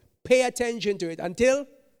dawns. Pay attention to it until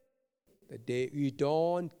the day. You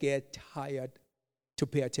don't get tired to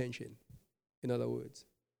pay attention. In other words,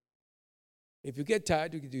 if you get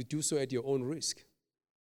tired, you do so at your own risk.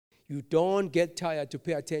 You don't get tired to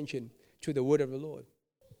pay attention to the word of the Lord.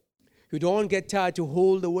 You don't get tired to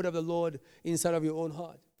hold the word of the Lord inside of your own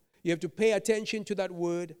heart. You have to pay attention to that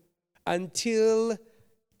word until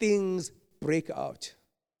things break out.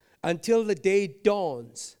 Until the day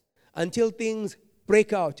dawns. Until things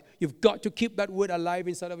break out. You've got to keep that word alive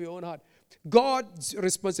inside of your own heart. God's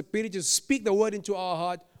responsibility is to speak the word into our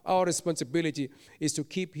heart. Our responsibility is to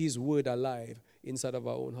keep his word alive inside of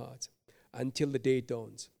our own hearts until the day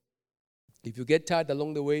dawns. If you get tired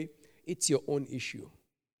along the way, it's your own issue.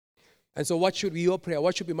 And so what should be your prayer?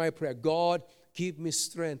 What should be my prayer? God, give me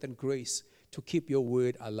strength and grace to keep your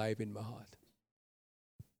word alive in my heart.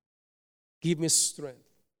 Give me strength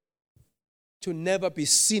to never be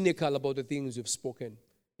cynical about the things you've spoken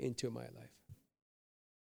into my life.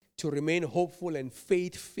 To remain hopeful and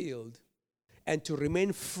faith-filled, and to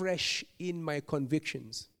remain fresh in my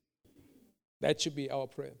convictions. That should be our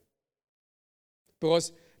prayer.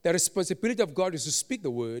 Because the responsibility of God is to speak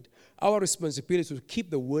the word. Our responsibility is to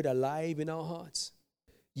keep the word alive in our hearts.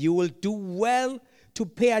 You will do well to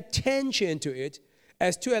pay attention to it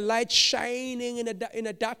as to a light shining in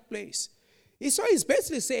a dark place. So he's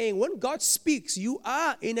basically saying when God speaks, you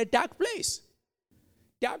are in a dark place.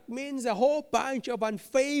 Dark means a whole bunch of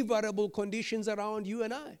unfavorable conditions around you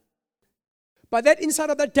and I. But that inside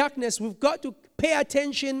of that darkness, we've got to pay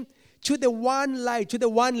attention to the one light, to the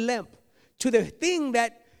one lamp, to the thing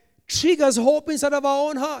that triggers hope inside of our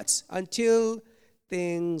own hearts until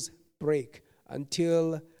things break,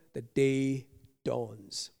 until the day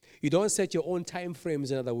dawns. You don't set your own time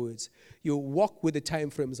frames, in other words. You walk with the time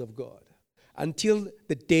frames of God until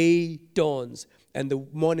the day dawns and the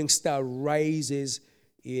morning star rises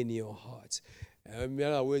in your hearts. In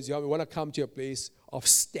other words, you want to come to a place of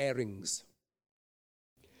stirrings,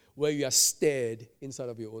 where you are stirred inside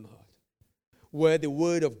of your own heart, where the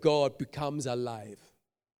word of God becomes alive,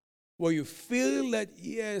 where you feel that,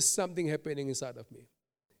 yes, something happening inside of me.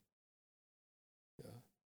 Yeah.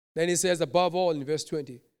 Then he says, above all, in verse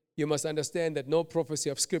 20, you must understand that no prophecy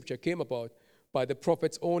of Scripture came about by the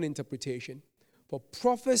prophet's own interpretation. For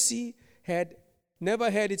prophecy had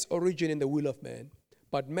never had its origin in the will of man,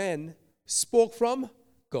 but man spoke from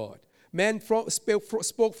God. Man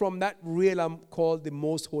spoke from that realm called the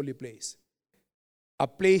most holy place, a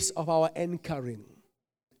place of our anchoring,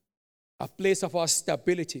 a place of our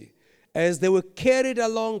stability, as they were carried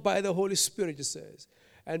along by the Holy Spirit, it says.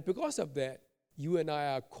 And because of that, you and I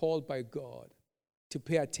are called by God to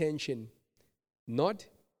pay attention, not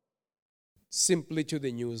simply to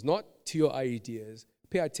the news, not to your ideas.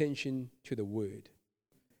 Pay attention to the word.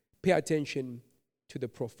 Pay attention to the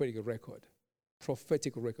prophetic record.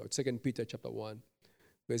 Prophetic record. 2 Peter chapter 1,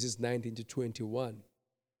 verses 19 to 21.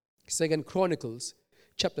 2 Chronicles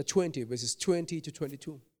chapter 20, verses 20 to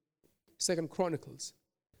 22. 2 Chronicles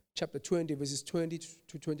chapter 20, verses 20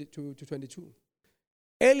 to 22.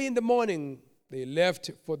 Early in the morning, they left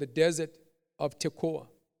for the desert of Tekoa.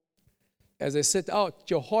 As they set out,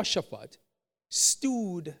 Jehoshaphat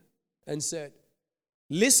stood and said,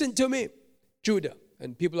 listen to me, Judah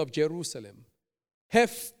and people of Jerusalem. Have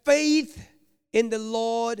faith in the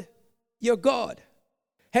Lord your God.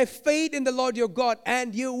 Have faith in the Lord your God,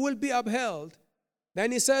 and you will be upheld.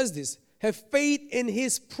 Then he says this, have faith in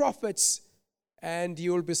his prophets, and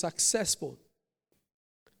you will be successful.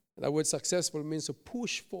 That word successful means to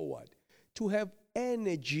push forward, to have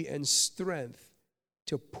energy and strength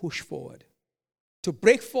to push forward, to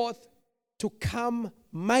break forth, to come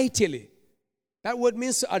mightily. That word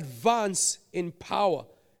means to advance in power.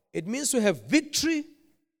 It means to have victory.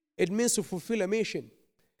 It means to fulfill a mission.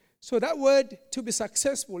 So that word, to be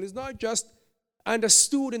successful, is not just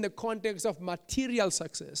understood in the context of material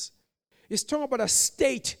success. It's talking about a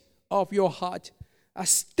state of your heart, a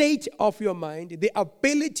state of your mind, the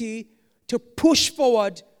ability to push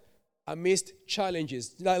forward amidst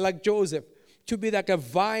challenges, like Joseph, to be like a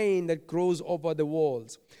vine that grows over the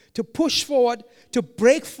walls, to push forward, to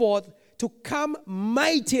break forth, to come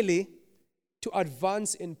mightily, to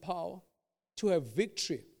advance in power, to have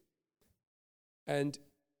victory, and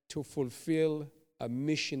to fulfill a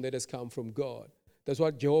mission that has come from God. That's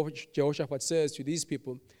what Jehoshaphat says to these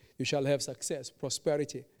people: you shall have success,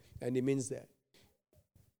 prosperity, and he means that.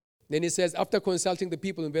 Then he says, after consulting the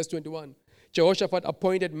people in verse 21, Jehoshaphat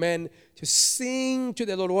appointed men to sing to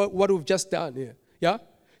the Lord what we've just done here. Yeah?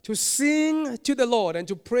 To sing to the Lord and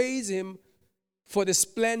to praise him for the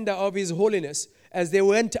splendor of his holiness as they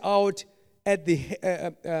went out at the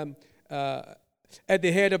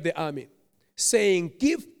head of the army, saying,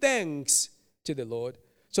 give thanks to the Lord.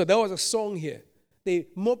 So there was a song here. They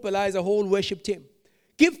mobilized a whole worship team.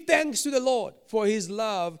 Give thanks to the Lord, for his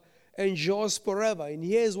love endures forever. And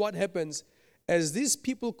here's what happens as these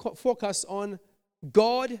people focus on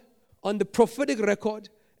God, on the prophetic record,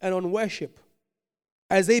 and on worship.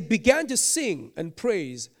 As they began to sing and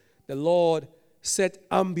praise, the Lord set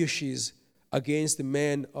ambushes against the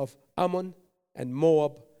men of Ammon and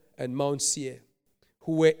Moab and Mount Seir,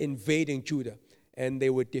 who were invading Judah, and they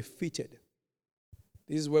were defeated.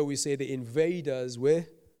 This is where we say the invaders were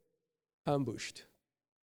ambushed.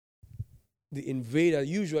 The invader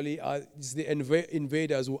usually it's the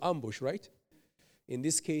invaders who ambush, right? In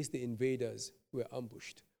this case, the invaders were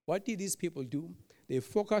ambushed. What did these people do? They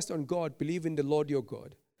focused on God, believe in the Lord your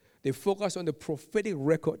God. They focused on the prophetic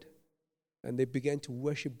record, and they began to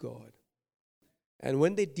worship God. And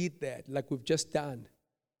when they did that, like we've just done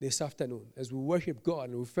this afternoon, as we worship God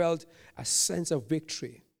and we felt a sense of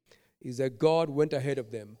victory, is that God went ahead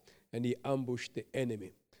of them and he ambushed the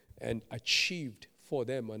enemy and achieved for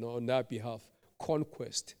them and on their behalf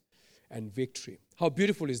conquest and victory. How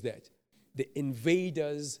beautiful is that? The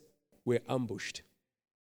invaders were ambushed.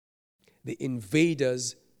 The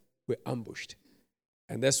invaders were ambushed.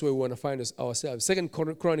 And that's where we want to find ourselves. 2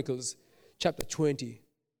 Chronicles chapter 20,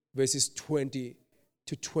 verses 20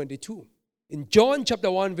 to 22. In John chapter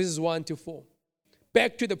 1, verses 1 to 4.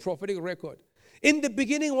 Back to the prophetic record. In the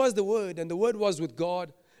beginning was the Word, and the Word was with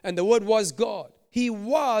God, and the Word was God. He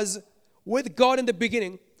was with God in the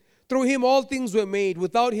beginning. Through him all things were made.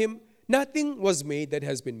 Without him nothing was made that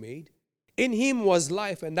has been made. In him was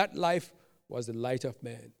life, and that life was the light of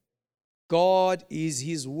man. God is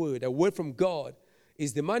his word. A word from God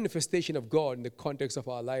is the manifestation of God in the context of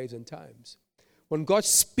our lives and times. When God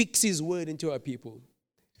speaks his word into our people,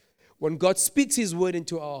 when God speaks his word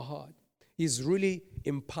into our heart, he's really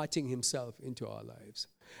imparting himself into our lives.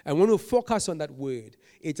 And when we focus on that word,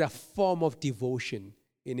 it's a form of devotion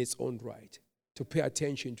in its own right, to pay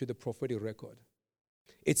attention to the prophetic record.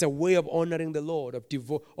 It's a way of honoring the Lord, of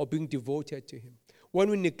being devoted to him. When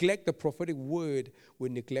we neglect the prophetic word, we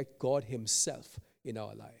neglect God himself in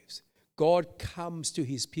our lives. God comes to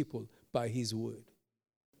his people by his word.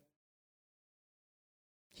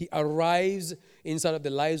 He arrives inside of the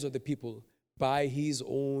lives of the people by his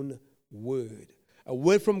own word. A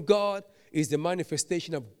word from God is the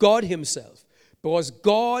manifestation of God himself, because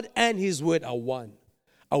God and his word are one.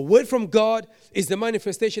 A word from God is the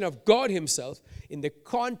manifestation of God himself in the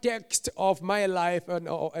context of my life and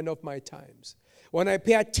of my times. When I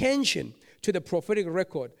pay attention to the prophetic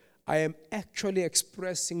record, I am actually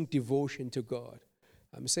expressing devotion to God.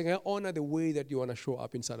 I'm saying I honor the way that you want to show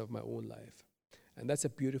up inside of my own life. And that's a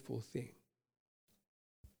beautiful thing.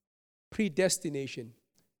 Predestination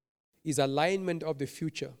is alignment of the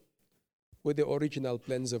future with the original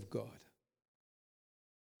plans of God.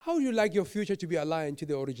 How would you like your future to be aligned to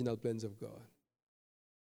the original plans of God?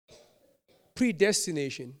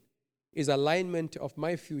 Predestination is alignment of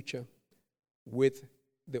my future with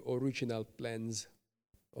the original plans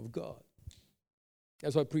of God.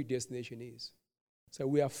 That's what predestination is. So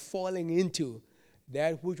we are falling into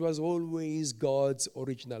that which was always God's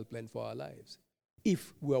original plan for our lives,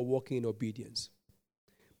 if we are walking in obedience.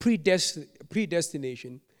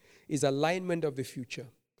 Predestination is alignment of the future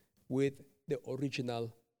with the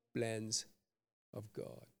original plans of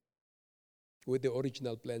God. With the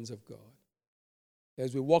original plans of God.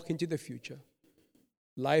 As we walk into the future,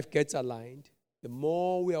 life gets aligned. The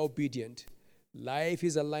more we are obedient, Life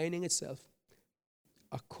is aligning itself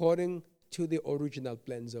according to the original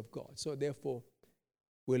plans of God. So therefore,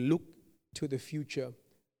 we look to the future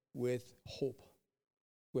with hope.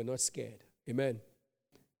 We're not scared. Amen.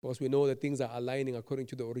 Because we know that things are aligning according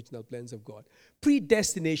to the original plans of God.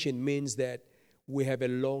 Predestination means that we have a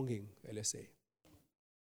longing, LSA.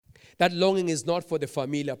 That longing is not for the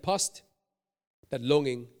familiar past. That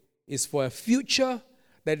longing is for a future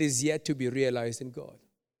that is yet to be realized in God.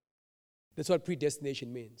 That's what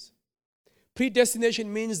predestination means.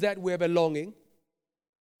 Predestination means that we have a longing,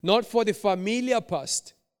 not for the familiar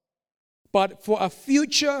past, but for a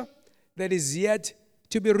future that is yet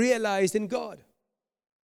to be realized in God.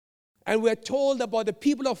 And we're told about the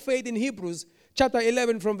people of faith in Hebrews chapter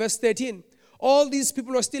 11 from verse 13. All these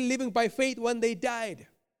people are still living by faith when they died.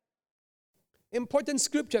 Important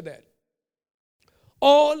scripture there.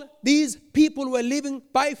 All these people were living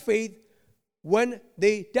by faith when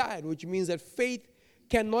they died, which means that faith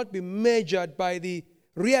cannot be measured by the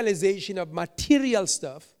realization of material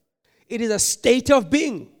stuff. It is a state of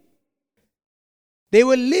being. They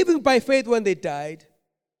were living by faith when they died.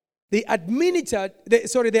 They admitted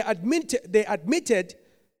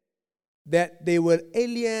that they were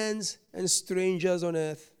aliens and strangers on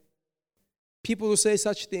earth. People who say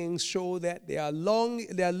such things show that they are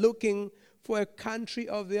looking for a country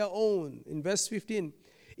of their own. In verse 15,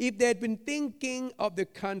 if they had been thinking of the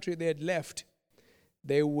country they had left,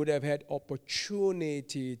 they would have had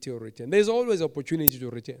opportunity to return. There's always opportunity to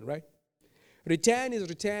return, right? Return is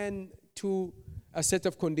return to a set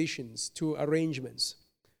of conditions, to arrangements.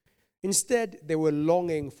 Instead, they were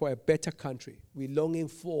longing for a better country. We're longing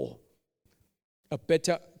for a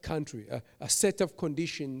better country, a set of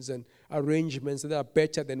conditions and arrangements that are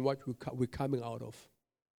better than what we're coming out of.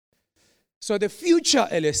 So the future,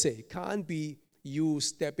 LSA, can't be you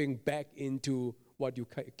stepping back into what you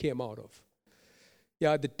came out of.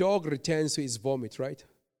 Yeah, the dog returns to his vomit, right?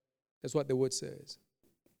 That's what the word says.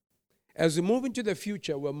 As we move into the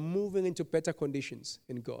future, we're moving into better conditions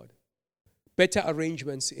in God. Better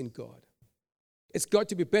arrangements in God. It's got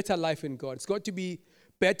to be better life in God. It's got to be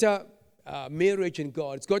better marriage in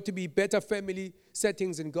God. It's got to be better family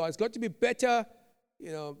settings in God. It's got to be better,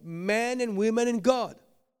 men and women in God.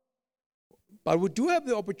 But we do have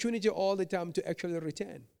the opportunity all the time to actually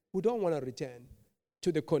return. We don't want to return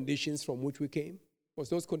to the conditions from which we came, because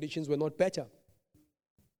those conditions were not better.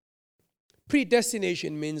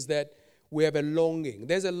 Predestination means that we have a longing.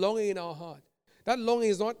 There's a longing in our heart. That longing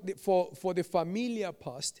is not for the familiar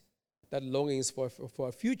past. That longing is for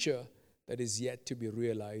a future that is yet to be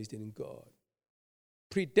realized in God.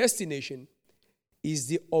 Predestination is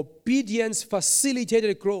the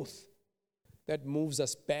obedience-facilitated growth that moves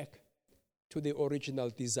us back to the original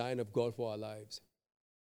design of God for our lives.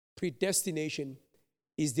 Predestination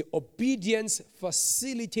is the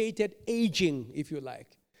obedience-facilitated aging, if you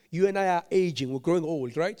like. You and I are aging. We're growing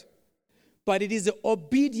old, right? But it is the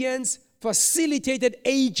obedience-facilitated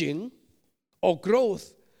aging or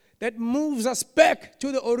growth that moves us back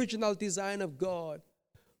to the original design of God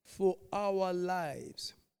for our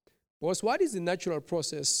lives. Because what is the natural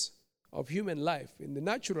process of human life? In the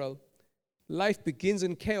natural, life begins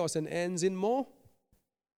in chaos and ends in more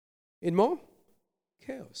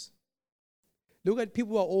chaos. Look at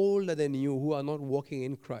people who are older than you who are not walking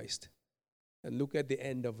in Christ, and look at the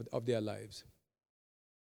end of their lives.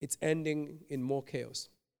 It's ending in more chaos.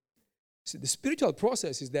 So the spiritual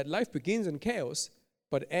process is that life begins in chaos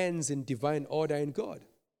but ends in divine order in God.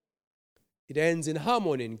 It ends in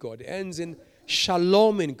harmony in God. It ends in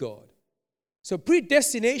shalom in God. So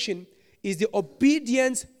predestination is the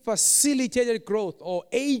obedience-facilitated growth or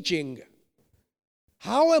aging.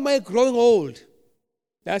 How am I growing old?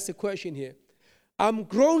 That's the question here. I'm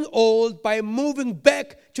growing old by moving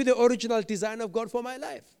back to the original design of God for my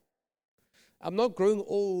life. I'm not growing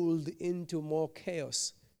old into more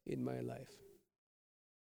chaos in my life.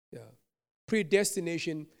 Yeah.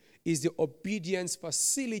 Predestination is the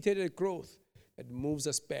obedience-facilitated growth that moves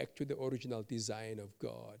us back to the original design of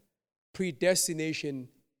God. Predestination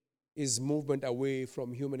is movement away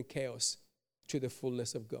from human chaos to the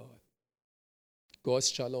fullness of God.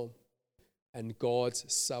 God's shalom and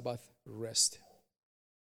God's Sabbath rest.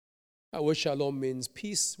 Our word shalom means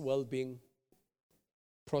peace, well-being,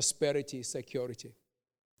 prosperity, security.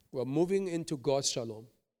 We're moving into God's shalom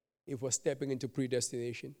if we're stepping into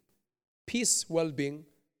predestination. Peace, well-being,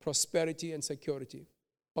 prosperity, and security.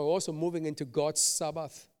 We're also moving into God's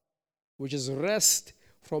Sabbath, which is rest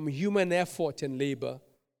from human effort and labor.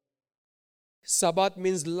 Sabbath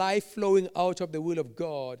means life flowing out of the will of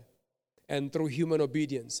God and through human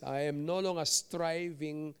obedience. I am no longer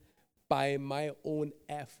striving by my own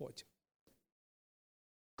effort.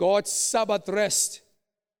 God's Sabbath rest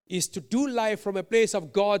is to do life from a place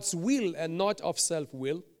of God's will and not of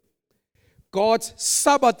self-will. God's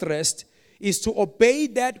Sabbath rest is to obey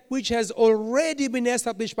that which has already been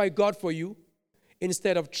established by God for you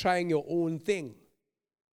instead of trying your own thing.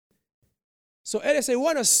 So LSA, we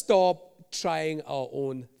want to stop trying our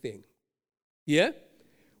own thing. Yeah?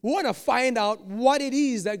 We want to find out what it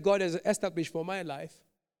is that God has established for my life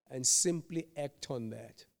and simply act on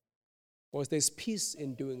that. Because there's peace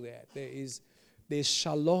in doing that. There's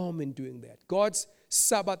shalom in doing that. God's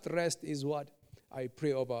Sabbath rest is what I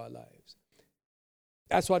pray over our lives.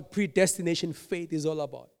 That's what predestination faith is all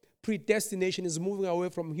about. Predestination is moving away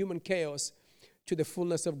from human chaos to the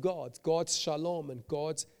fullness of God, God's shalom and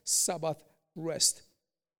God's Sabbath rest.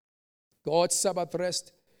 God's Sabbath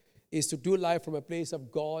rest is to do life from a place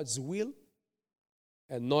of God's will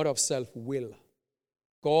and not of self-will.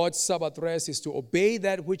 God's Sabbath rest is to obey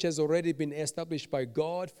that which has already been established by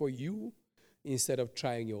God for you instead of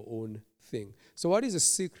trying your own thing. So what is the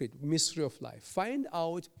secret, mystery of life? Find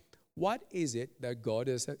out what is it that God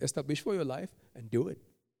has established for your life and do it.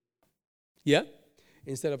 Yeah?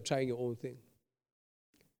 Instead of trying your own thing.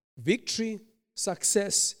 Victory,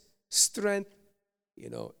 success, strength,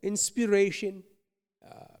 inspiration,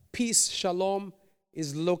 peace, shalom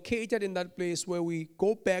is located in that place where we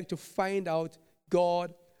go back to find out,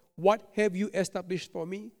 God, what have you established for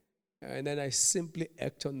me? And then I simply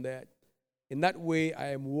act on that. In that way, I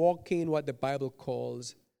am walking in what the Bible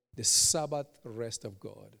calls the Sabbath rest of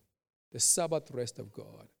God. The Sabbath rest of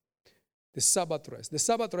God. The Sabbath rest. The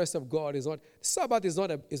Sabbath rest of God is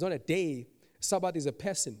not a day. Sabbath is a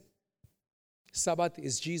person. Sabbath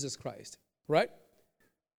is Jesus Christ, right?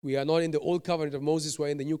 We are not in the old covenant of Moses, we're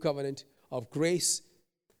in the new covenant of grace,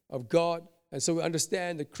 of God. And so we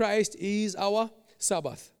understand that Christ is our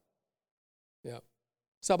Sabbath. Yeah.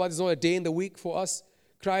 Sabbath is not a day in the week for us.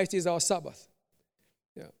 Christ is our Sabbath.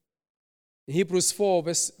 Yeah. In Hebrews 4,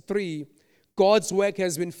 verse 3, God's work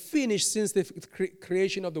has been finished since the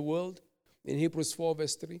creation of the world. In Hebrews 4,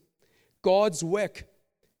 verse 3, God's work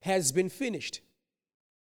has been finished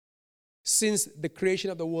since the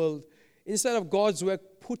creation of the world. Instead of God's work,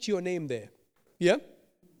 put your name there. Yeah?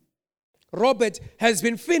 Robert has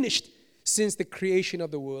been finished since the creation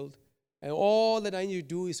of the world. And all that I need to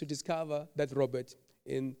do is to discover that Robert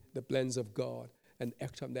in the plans of God and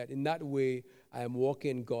act on that. In that way, I am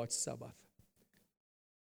walking in God's Sabbath.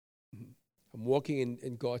 I'm walking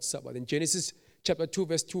in God's Sabbath. In Genesis chapter 2,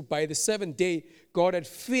 verse 2, by the seventh day, God had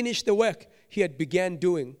finished the work he had began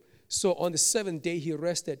doing. So on the seventh day, he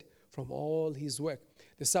rested from all his work.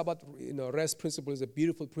 The Sabbath rest principle is a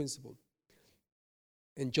beautiful principle.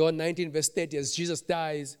 In John 19, verse 30, as Jesus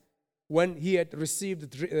dies, when he had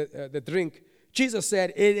received the drink, Jesus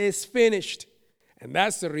said, "It is finished." And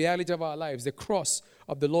that's the reality of our lives, the cross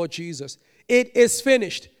of the Lord Jesus. It is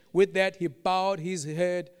finished. With that, he bowed his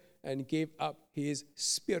head and gave up his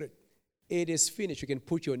spirit. It is finished. You can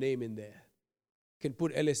put your name in there. You can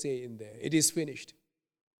put LSA in there. It is finished.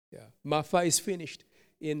 Yeah. Martha is finished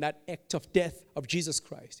in that act of death of Jesus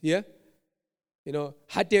Christ. Yeah?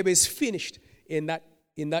 Hadeb is finished in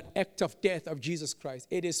that act of death of Jesus Christ.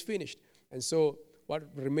 It is finished. And so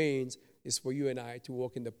what remains is for you and I to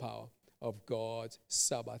walk in the power of God's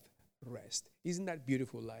Sabbath rest. Isn't that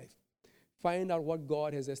beautiful life? Find out what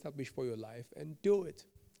God has established for your life and do it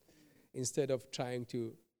instead of trying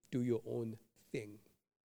to do your own thing.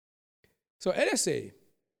 So LSA,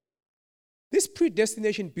 this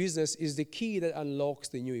predestination business is the key that unlocks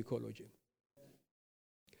the new ecology.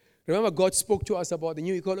 Remember, God spoke to us about the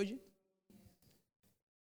new ecology?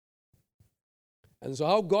 And so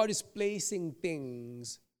how God is placing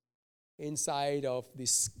things inside of the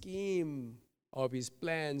scheme of his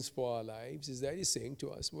plans for our lives is that he's saying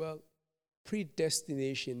to us, well,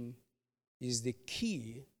 predestination is the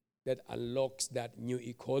key that unlocks that new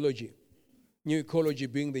ecology. New ecology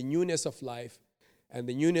being the newness of life and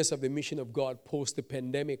the newness of the mission of God post the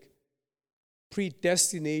pandemic.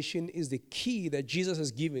 Predestination is the key that Jesus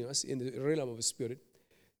has given us in the realm of the Spirit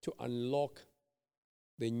to unlock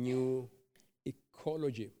the new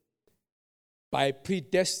ecology. By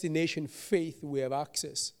predestination faith, we have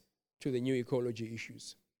access to the new ecology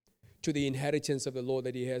issues, to the inheritance of the Lord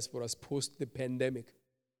that he has for us post the pandemic.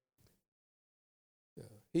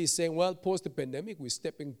 He's saying, well, post the pandemic, we're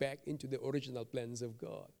stepping back into the original plans of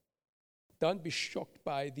God. Don't be shocked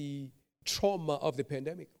by the trauma of the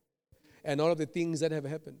pandemic and all of the things that have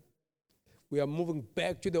happened. We are moving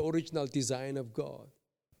back to the original design of God.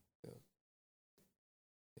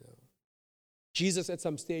 Jesus at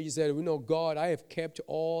some stage said, God, I have kept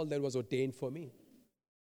all that was ordained for me.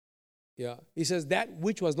 Yeah. He says, that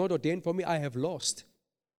which was not ordained for me, I have lost.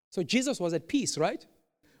 So Jesus was at peace, right?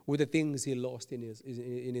 With the things he lost in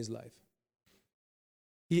his life.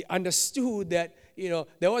 He understood that,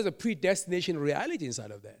 there was a predestination reality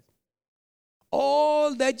inside of that.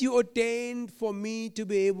 All that you ordained for me to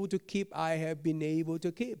be able to keep, I have been able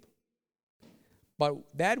to keep. But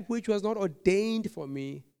that which was not ordained for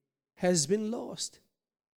me has been lost.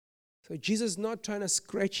 So Jesus is not trying to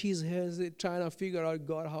scratch his head, trying to figure out,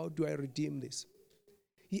 God, how do I redeem this?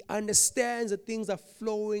 He understands that things are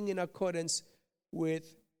flowing in accordance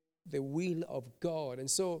with the will of God. And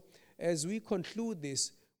so as we conclude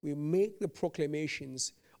this, we make the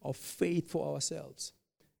proclamations of faith for ourselves.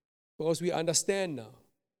 Because we understand now.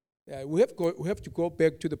 We have to go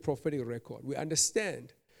back to the prophetic record. We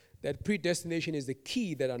understand that predestination is the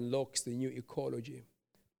key that unlocks the new ecology.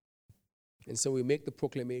 And so we make the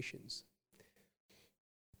proclamations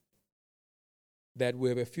that we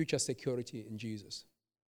have a future security in Jesus.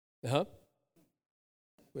 We have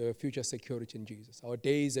a future security in Jesus. Our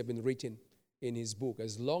days have been written in his book.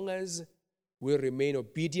 As long as we remain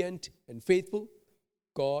obedient and faithful,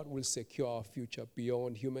 God will secure our future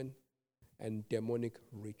beyond human and demonic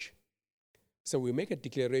reach. So we make a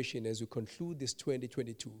declaration as we conclude this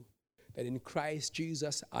 2022 that in Christ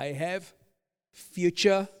Jesus I have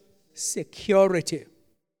future security.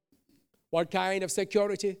 What kind of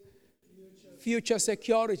security? Future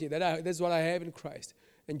security. That's what I have in Christ.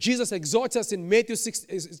 And Jesus exhorts us in Matthew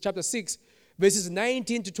 6, chapter 6, verses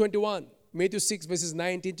 19 to 21. Matthew 6, verses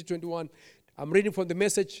 19 to 21. I'm reading from the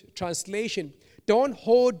Message translation. Don't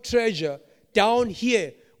hold treasure down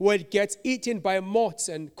here where it gets eaten by moths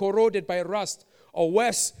and corroded by rust, or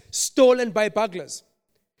worse, stolen by burglars.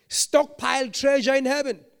 Stockpile treasure in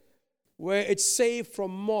heaven where it's safe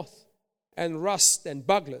from moth and rust and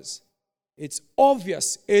burglars. It's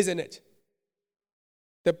obvious, isn't it?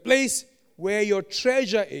 The place where your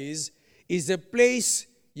treasure is the place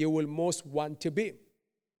you will most want to be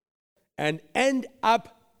and end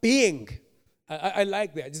up being. I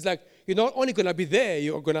like that. It's like you're not only going to be there,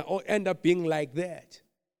 you're going to end up being like that.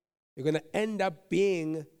 You're going to end up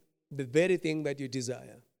being the very thing that you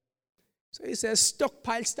desire. So he says,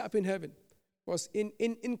 stockpile stuff in heaven. Because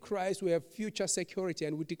in Christ we have future security,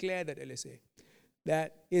 and we declare that, LSA,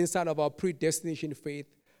 that inside of our predestination faith,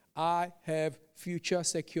 I have future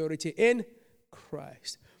security in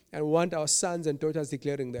Christ. And we want our sons and daughters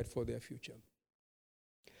declaring that for their future.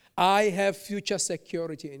 I have future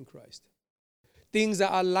security in Christ. Things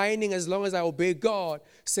are aligning as long as I obey God.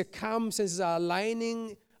 Circumstances are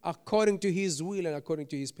aligning according to his will and according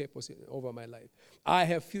to his purpose over my life. I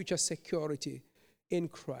have future security in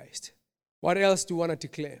Christ. What else do we want to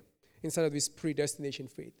declare inside of this predestination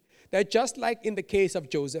faith? That just like in the case of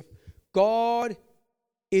Joseph, God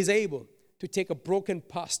is able to take a broken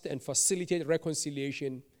past and facilitate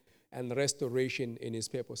reconciliation and restoration in his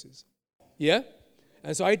purposes. Yeah?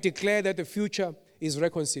 And so I declare that the future is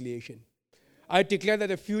reconciliation. I declare that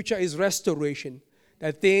the future is restoration,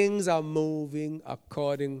 that things are moving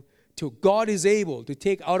according to God is able to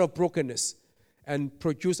take out of brokenness and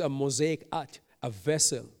produce a mosaic art, a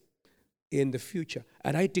vessel in the future.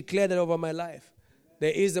 And I declare that over my life.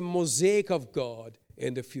 There is a mosaic of God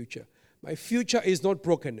in the future. My future is not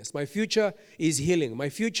brokenness. My future is healing. My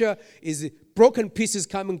future is broken pieces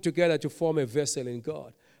coming together to form a vessel in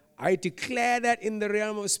God. I declare that in the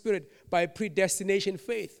realm of spirit by predestination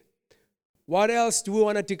faith. What else do we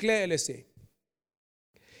want to declare, let's say?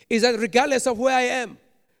 Is that regardless of where I am,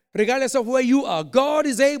 regardless of where you are, God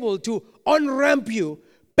is able to on-ramp you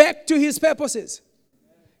back to his purposes.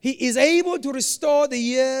 He is able to restore the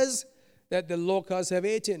years that the locusts have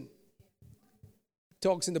eaten. It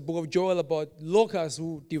talks in the book of Joel about locusts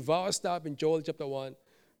who devour stuff in Joel chapter 1,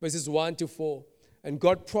 verses 1 to 4. And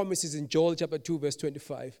God promises in Joel chapter 2, verse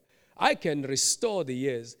 25, I can restore the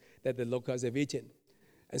years that the locusts have eaten.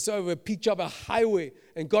 And so we picture up a highway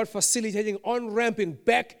and God facilitating on-ramping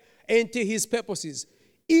back into his purposes.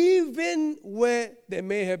 Even where there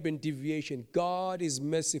may have been deviation, God is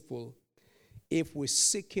merciful if we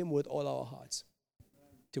seek him with all our hearts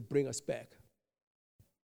to bring us back.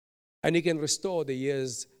 And he can restore the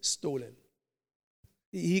years stolen.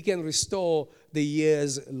 He can restore the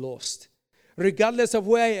years lost. Regardless of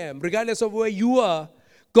where I am, regardless of where you are,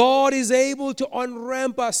 God is able to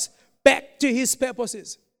on-ramp us back to his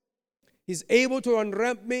purposes. He's able to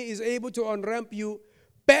on-ramp me. He's able to on-ramp you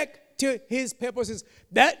back to his purposes.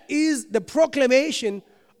 That is the proclamation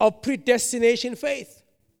of predestination faith.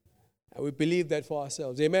 And we believe that for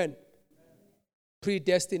ourselves. Amen.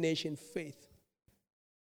 Predestination faith.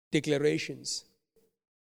 Declarations.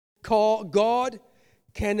 God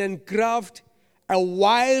can engraft a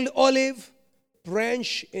wild olive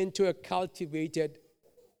branch into a cultivated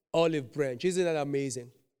olive branch. Isn't that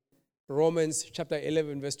amazing? Romans chapter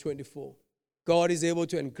 11, verse 24. God is able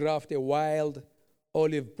to engraft a wild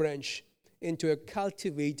olive branch into a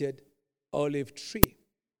cultivated olive tree.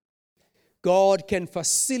 God can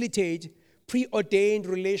facilitate preordained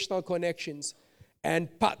relational connections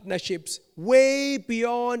and partnerships way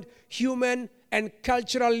beyond human and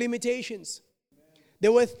cultural limitations.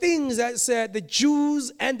 There were things that said the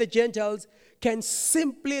Jews and the Gentiles can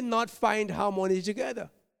simply not find harmony together.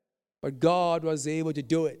 But God was able to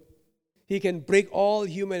do it. He can break all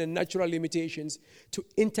human and natural limitations to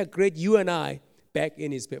integrate you and I back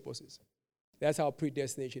in His purposes. That's our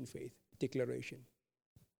predestination faith declaration.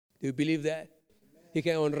 Do you believe that? He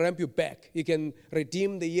can on-ramp you back. He can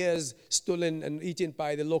redeem the years stolen and eaten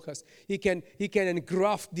by the locust. He can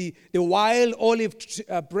engraft the wild olive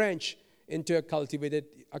branch into a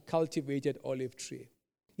cultivated olive tree.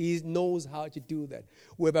 He knows how to do that.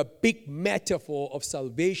 We have a big metaphor of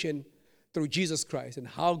salvation through Jesus Christ and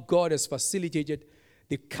how God has facilitated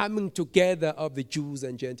the coming together of the Jews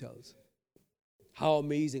and Gentiles. How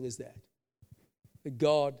amazing is that? That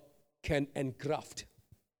God can engraft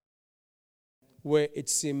where it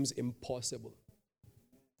seems impossible.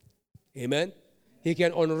 Amen? He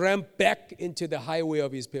can on-ramp back into the highway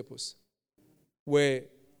of His purpose where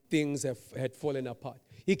things had fallen apart.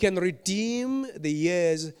 He can redeem the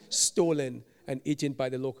years stolen and eaten by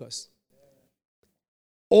the locusts.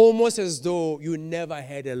 Almost as though you never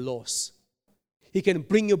had a loss. He can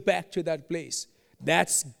bring you back to that place.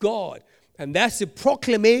 That's God. And that's the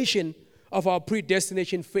proclamation of our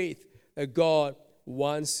predestination faith that God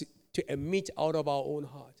wants to emit out of our own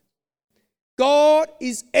heart. God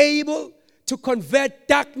is able to convert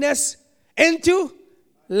darkness into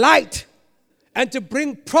light and to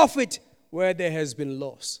bring profit where there has been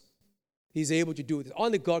loss. He's able to do this.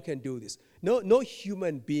 Only God can do this. No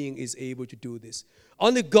human being is able to do this.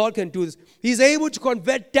 Only God can do this. He's able to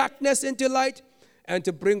convert darkness into light and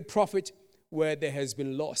to bring profit where there has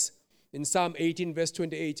been loss. In Psalm 18, verse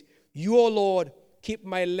 28, You, O Lord, keep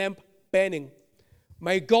my lamp burning.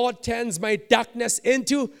 My God turns my darkness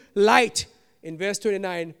into light. In verse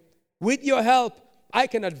 29, with your help, I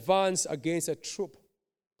can advance against a troop.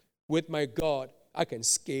 With my God, I can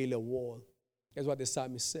scale a wall. That's what the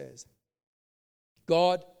psalmist says.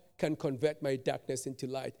 God can convert my darkness into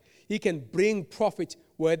light. He can bring profit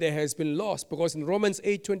where there has been loss. Because in Romans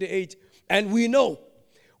 8:28, and we know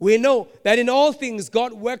that in all things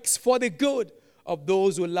God works for the good of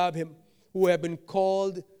those who love Him, who have been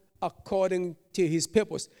called according to His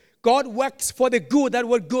purpose. God works for the good. That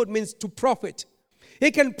word good means to profit.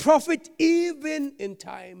 He can profit even in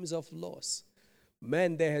times of loss.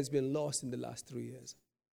 Man, there has been loss in the last 3 years.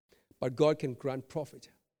 But God can grant profit.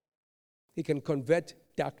 He can convert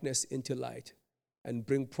darkness into light and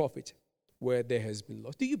bring profit where there has been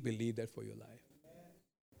loss. Do you believe that for your life?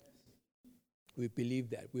 We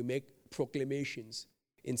believe that. We make proclamations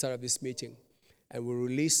inside of this meeting and we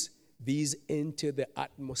release these into the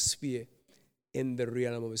atmosphere in the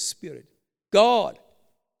realm of the Spirit. God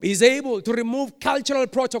is able to remove cultural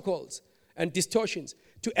protocols and distortions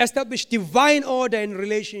to establish divine order in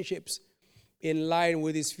relationships in line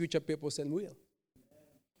with His future purpose and will.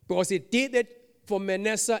 Because He did it for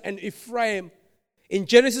Manasseh and Ephraim in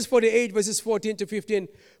Genesis 48, verses 14 to 15.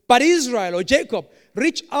 But Israel, or Jacob,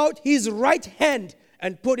 reached out his right hand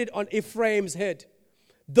and put it on Ephraim's head,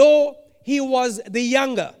 though he was the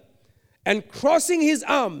younger. And crossing his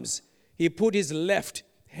arms, he put his left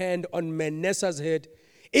hand on Manasseh's head,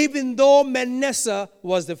 even though Manasseh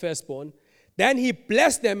was the firstborn. Then he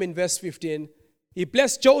blessed them in verse 15. He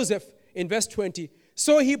blessed Joseph in verse 20.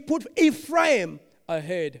 So he put Ephraim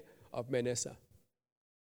ahead of Manasseh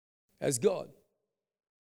as God.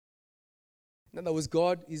 In other words,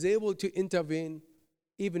 God is able to intervene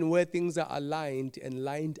even where things are aligned and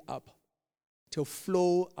lined up to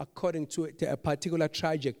flow according to a particular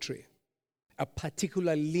trajectory, a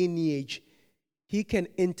particular lineage. He can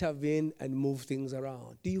intervene and move things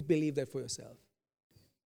around. Do you believe that for yourself?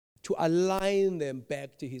 To align them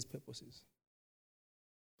back to His purposes.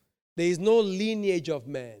 There is no lineage of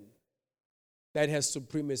man that has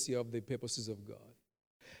supremacy of the purposes of God.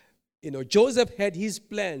 Joseph had his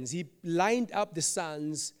plans. He lined up the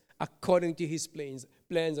sons according to his plans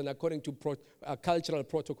and according to cultural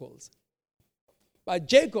protocols. But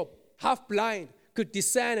Jacob, half blind, could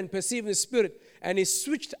discern and perceive in the Spirit, and he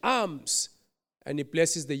switched arms, and he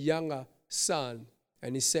blesses the younger son,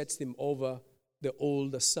 and he sets him over the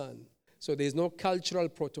older son. So there is no cultural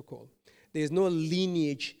protocol. There is no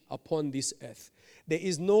lineage upon this earth. There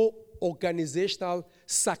is no organizational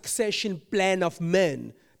succession plan of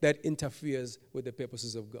men that interferes with the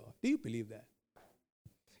purposes of God. Do you believe that?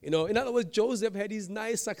 In other words, Joseph had his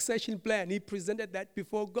nice succession plan. He presented that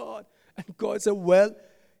before God. And God said, well,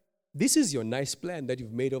 this is your nice plan that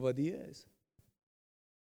you've made over the years.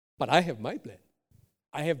 But I have my plan.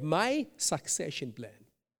 I have my succession plan.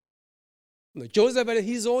 Joseph had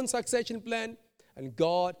his own succession plan, and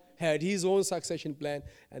God had his own succession plan,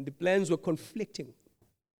 and the plans were conflicting.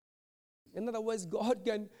 In other words, God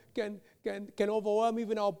can overwhelm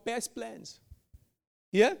even our best plans.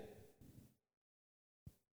 Yeah?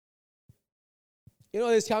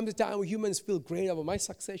 There's time to time when humans feel great about my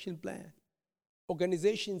succession plan.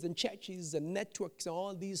 Organizations and churches and networks and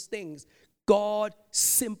all these things. God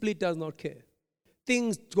simply does not care.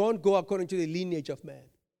 Things don't go according to the lineage of man.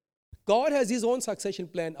 God has his own succession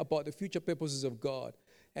plan about the future purposes of God.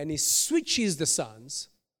 And he switches the sons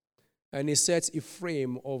and he sets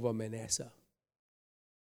Ephraim over Manasseh.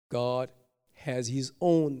 God has his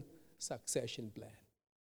own succession plan.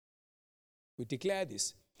 We declare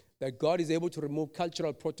this, that God is able to remove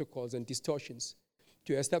cultural protocols and distortions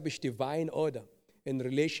to establish divine order in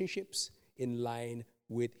relationships in line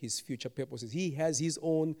with his future purposes. He has his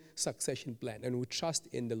own succession plan, and we trust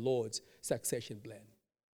in the Lord's succession plan.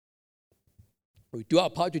 We do our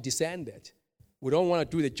part to discern that. We don't want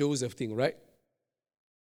to do the Joseph thing, right?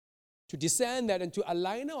 To discern that and to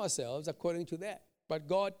align ourselves according to that. But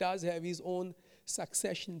God does have his own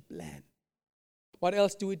succession plan. What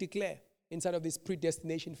else do we declare inside of this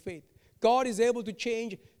predestination faith? God is able to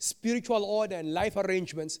change spiritual order and life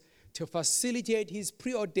arrangements to facilitate his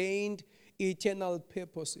preordained eternal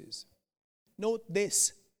purposes. Note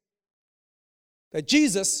this, that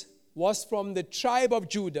Jesus was from the tribe of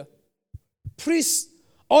Judah. Priests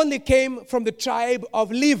only came from the tribe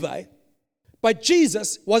of Levi, but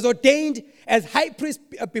Jesus was ordained as high priest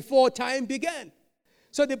before time began.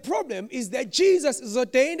 So the problem is that Jesus is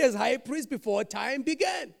ordained as high priest before time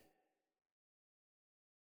began.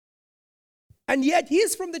 And yet he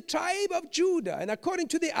is from the tribe of Judah. And according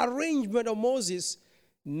to the arrangement of Moses,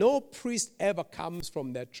 no priest ever comes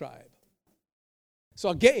from that tribe. So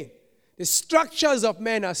again, the structures of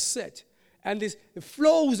man are set. And the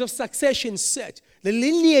flows of succession set. The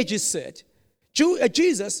lineage is set.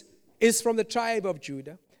 Jesus is from the tribe of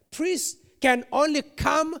Judah. Priests can only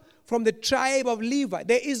come from the tribe of Levi.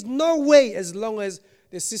 There is no way, as long as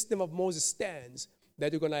the system of Moses stands,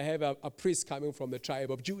 that you're going to have a priest coming from the tribe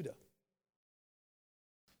of Judah.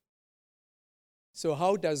 So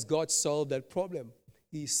how does God solve that problem?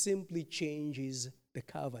 He simply changes the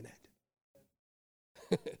covenant.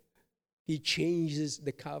 He changes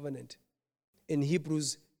the covenant. In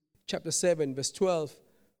Hebrews chapter 7, verse 12,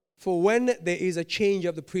 for when there is a change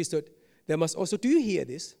of the priesthood, there must also, do you hear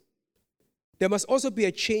this? There must also be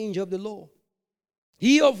a change of the law.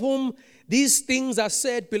 He of whom these things are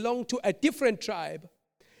said belonged to a different tribe,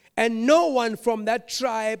 and no one from that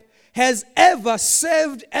tribe has ever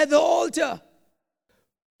served at the altar.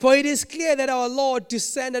 For it is clear that our Lord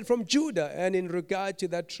descended from Judah, and in regard to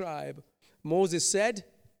that tribe, Moses said,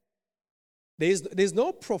 there's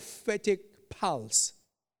no prophetic pulse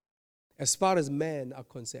as far as men are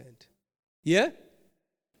concerned. Yeah?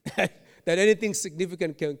 That anything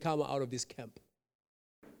significant can come out of this camp.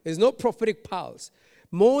 There's no prophetic pulse.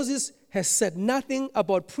 Moses has said nothing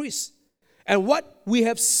about priests. And what we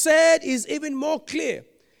have said is even more clear.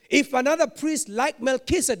 If another priest like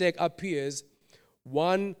Melchizedek appears,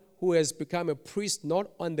 one who has become a priest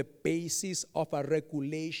not on the basis of a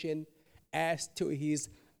regulation as to his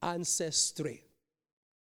ancestry.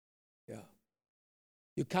 Yeah.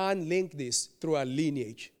 You can't link this through a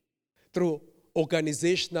lineage, through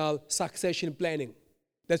organizational succession planning.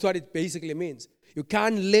 That's what it basically means. You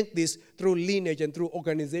can't link this through lineage and through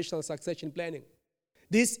organizational succession planning.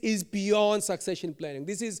 This is beyond succession planning.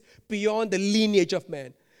 This is beyond the lineage of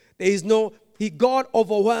man. There is no, God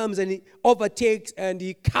overwhelms and he overtakes and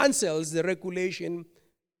he cancels the regulation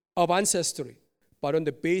of ancestry. But on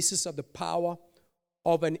the basis of the power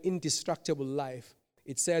of an indestructible life,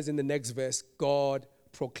 it says in the next verse, God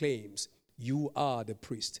proclaims, you are the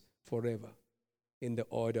priest forever in the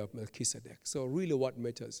order of Melchizedek. So really what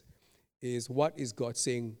matters is what is God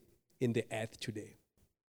saying in the earth today.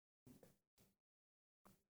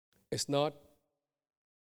 It's not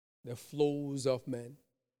the flows of man.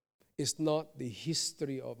 It's not the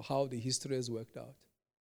history of how the history has worked out.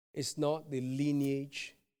 It's not the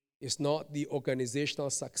lineage. It's not the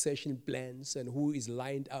organizational succession plans and who is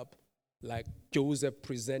lined up like Joseph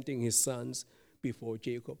presenting his sons before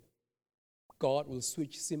Jacob. God will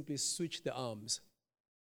simply switch the arms.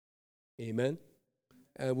 Amen?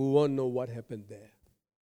 And we won't know what happened there.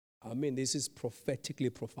 I mean, this is prophetically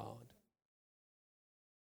profound.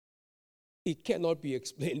 It cannot be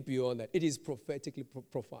explained beyond that. It is prophetically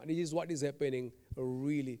profound. It is what is happening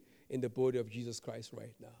really in the body of Jesus Christ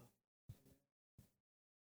right now.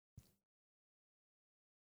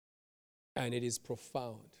 And it is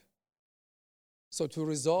profound. So to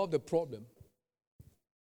resolve the problem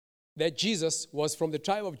that Jesus was from the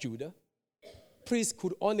tribe of Judah, priests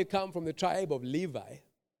could only come from the tribe of Levi,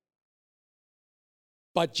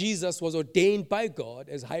 but Jesus was ordained by God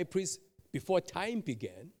as high priest before time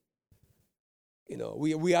began. You know,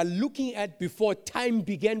 we are looking at before time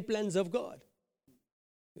began plans of God.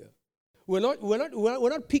 Yeah. We're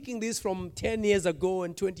not picking this from 10 years ago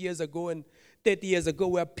and 20 years ago and 30 years ago.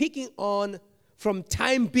 We're picking on from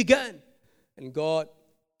time began. And God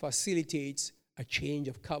facilitates a change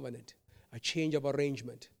of covenant, a change of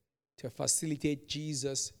arrangement to facilitate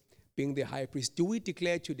Jesus being the high priest. Do we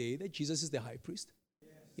declare today that Jesus is the high priest?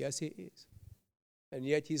 Yes, he is. And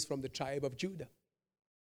yet he's from the tribe of Judah.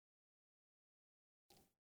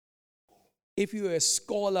 If you are a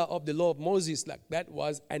scholar of the law of Moses, like that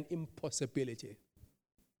was an impossibility.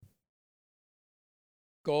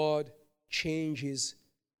 God changes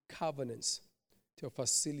covenants to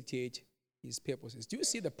facilitate his purposes. Do you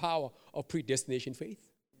see the power of predestination faith?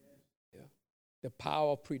 Yeah. The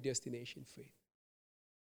power of predestination faith.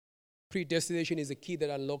 Predestination is the key that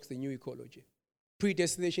unlocks the new ecology.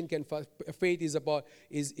 Predestination faith is about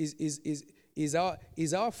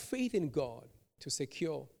our faith in God to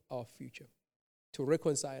secure our future, to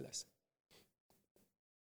reconcile us.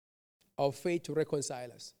 Our faith to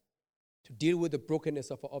reconcile us, to deal with the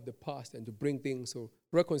brokenness of the past and to bring things to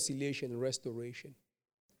reconciliation and restoration.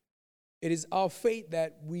 It is our faith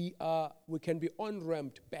that we can be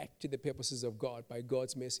on-ramped back to the purposes of God by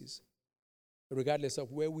God's mercies, regardless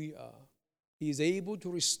of where we are. He is able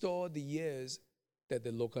to restore the years that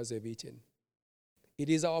the locusts have eaten. It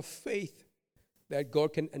is our faith that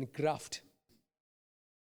God can engraft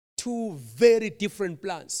two very different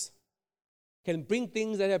plants, can bring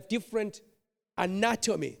things that have different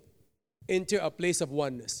anatomy into a place of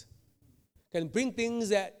oneness, can bring things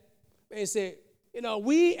that may say,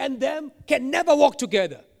 we and them can never walk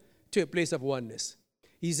together to a place of oneness.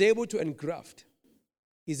 He's able to engraft.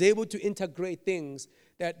 He's able to integrate things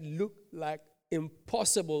that look like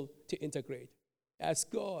impossible to integrate. That's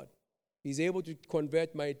God. He's able to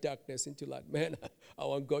convert my darkness into light. Man, I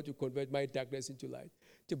want God to convert my darkness into light,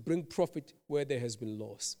 to bring profit where there has been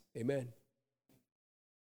loss. Amen.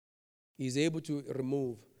 He's able to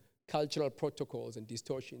remove cultural protocols and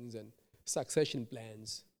distortions and succession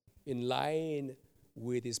plans in line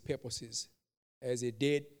with his purposes, as he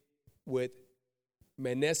did with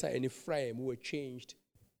Manasseh and Ephraim, who were changed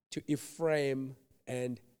to Ephraim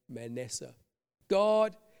and Manasseh.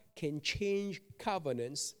 God can change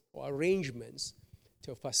covenants or arrangements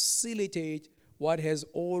to facilitate what has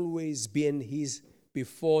always been his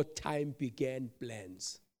before time began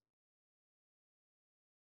plans.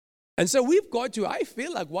 And so I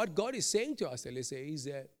feel like what God is saying to us, let's say, is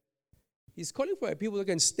that he's calling for a people that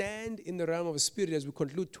can stand in the realm of the Spirit as we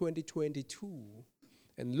conclude 2022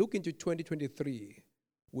 and look into 2023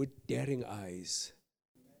 with daring eyes,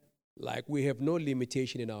 like we have no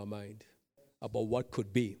limitation in our mind about what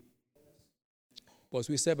could be. Because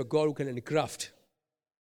we serve a God who can engraft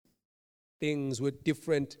things with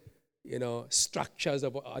different, structures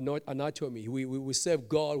of anatomy. We serve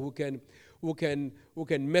God who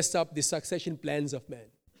can mess up the succession plans of man,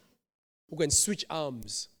 who can switch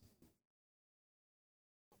arms.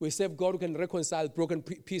 We serve God who can reconcile broken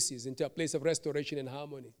pieces into a place of restoration and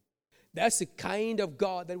harmony. That's the kind of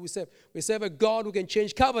God that we serve. We serve a God who can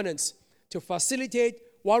change covenants to facilitate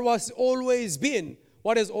what has always been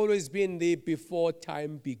the before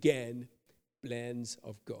time began plans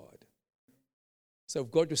of God. So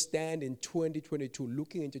we've got to stand in 2022,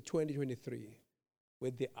 looking into 2023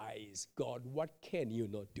 with the eyes. God, what can you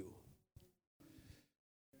not do?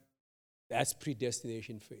 That's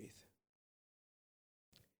predestination faith.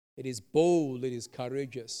 It is bold, it is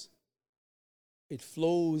courageous. It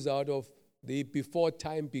flows out of the before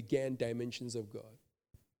time began dimensions of God.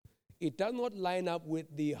 It does not line up with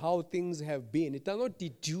how things have been. It does not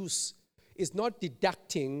deduce. It's not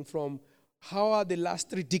deducting from how are the last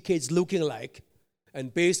 3 decades looking like,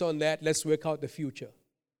 and based on that, let's work out the future.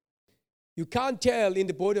 You can't tell in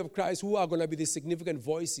the body of Christ who are going to be the significant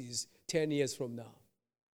voices 10 years from now.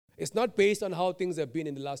 It's not based on how things have been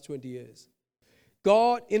in the last 20 years.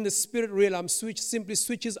 God, in the spirit realm, simply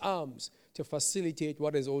switches arms to facilitate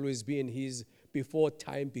what has always been his before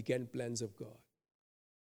time began plans of God.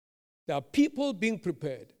 There are people being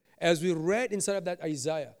prepared. As we read inside of that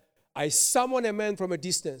Isaiah, I summon a man from a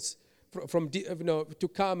distance to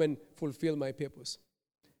come and fulfill my purpose.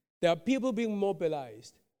 There are people being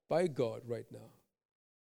mobilized by God right now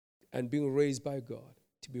and being raised by God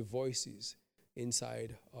to be voices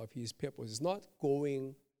inside of his purpose. It's not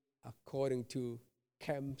going according to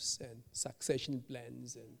camps and succession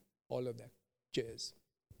plans and all of that jazz.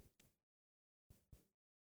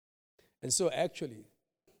 And so actually,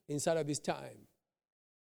 inside of this time,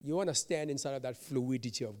 you want to stand inside of that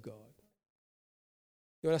fluidity of God.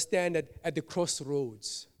 You want to stand at the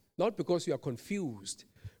crossroads, not because you are confused,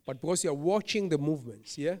 but because you are watching the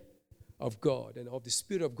movements, of God and of the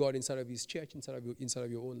Spirit of God inside of his church, inside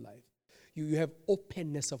of your own life. You have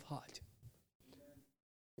openness of heart.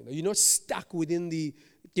 You're not stuck within the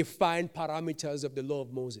defined parameters of the law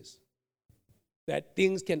of Moses, that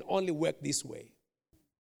things can only work this way.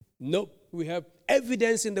 Nope. We have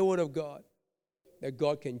evidence in the Word of God that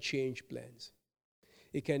God can change plans.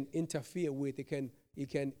 He can interfere with. He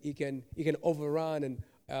can overrun and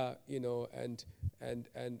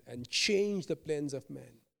change the plans of man.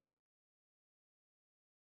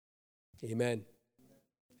 Amen.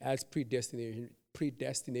 As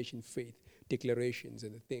predestination faith, declarations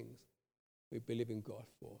and the things we believe in God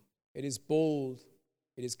for. It is bold.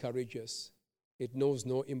 It is courageous. It knows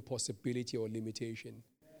no impossibility or limitation.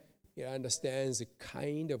 It understands the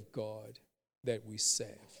kind of God that we serve.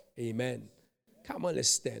 Amen. Come on, let's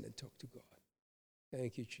stand and talk to God.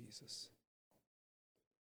 Thank you, Jesus.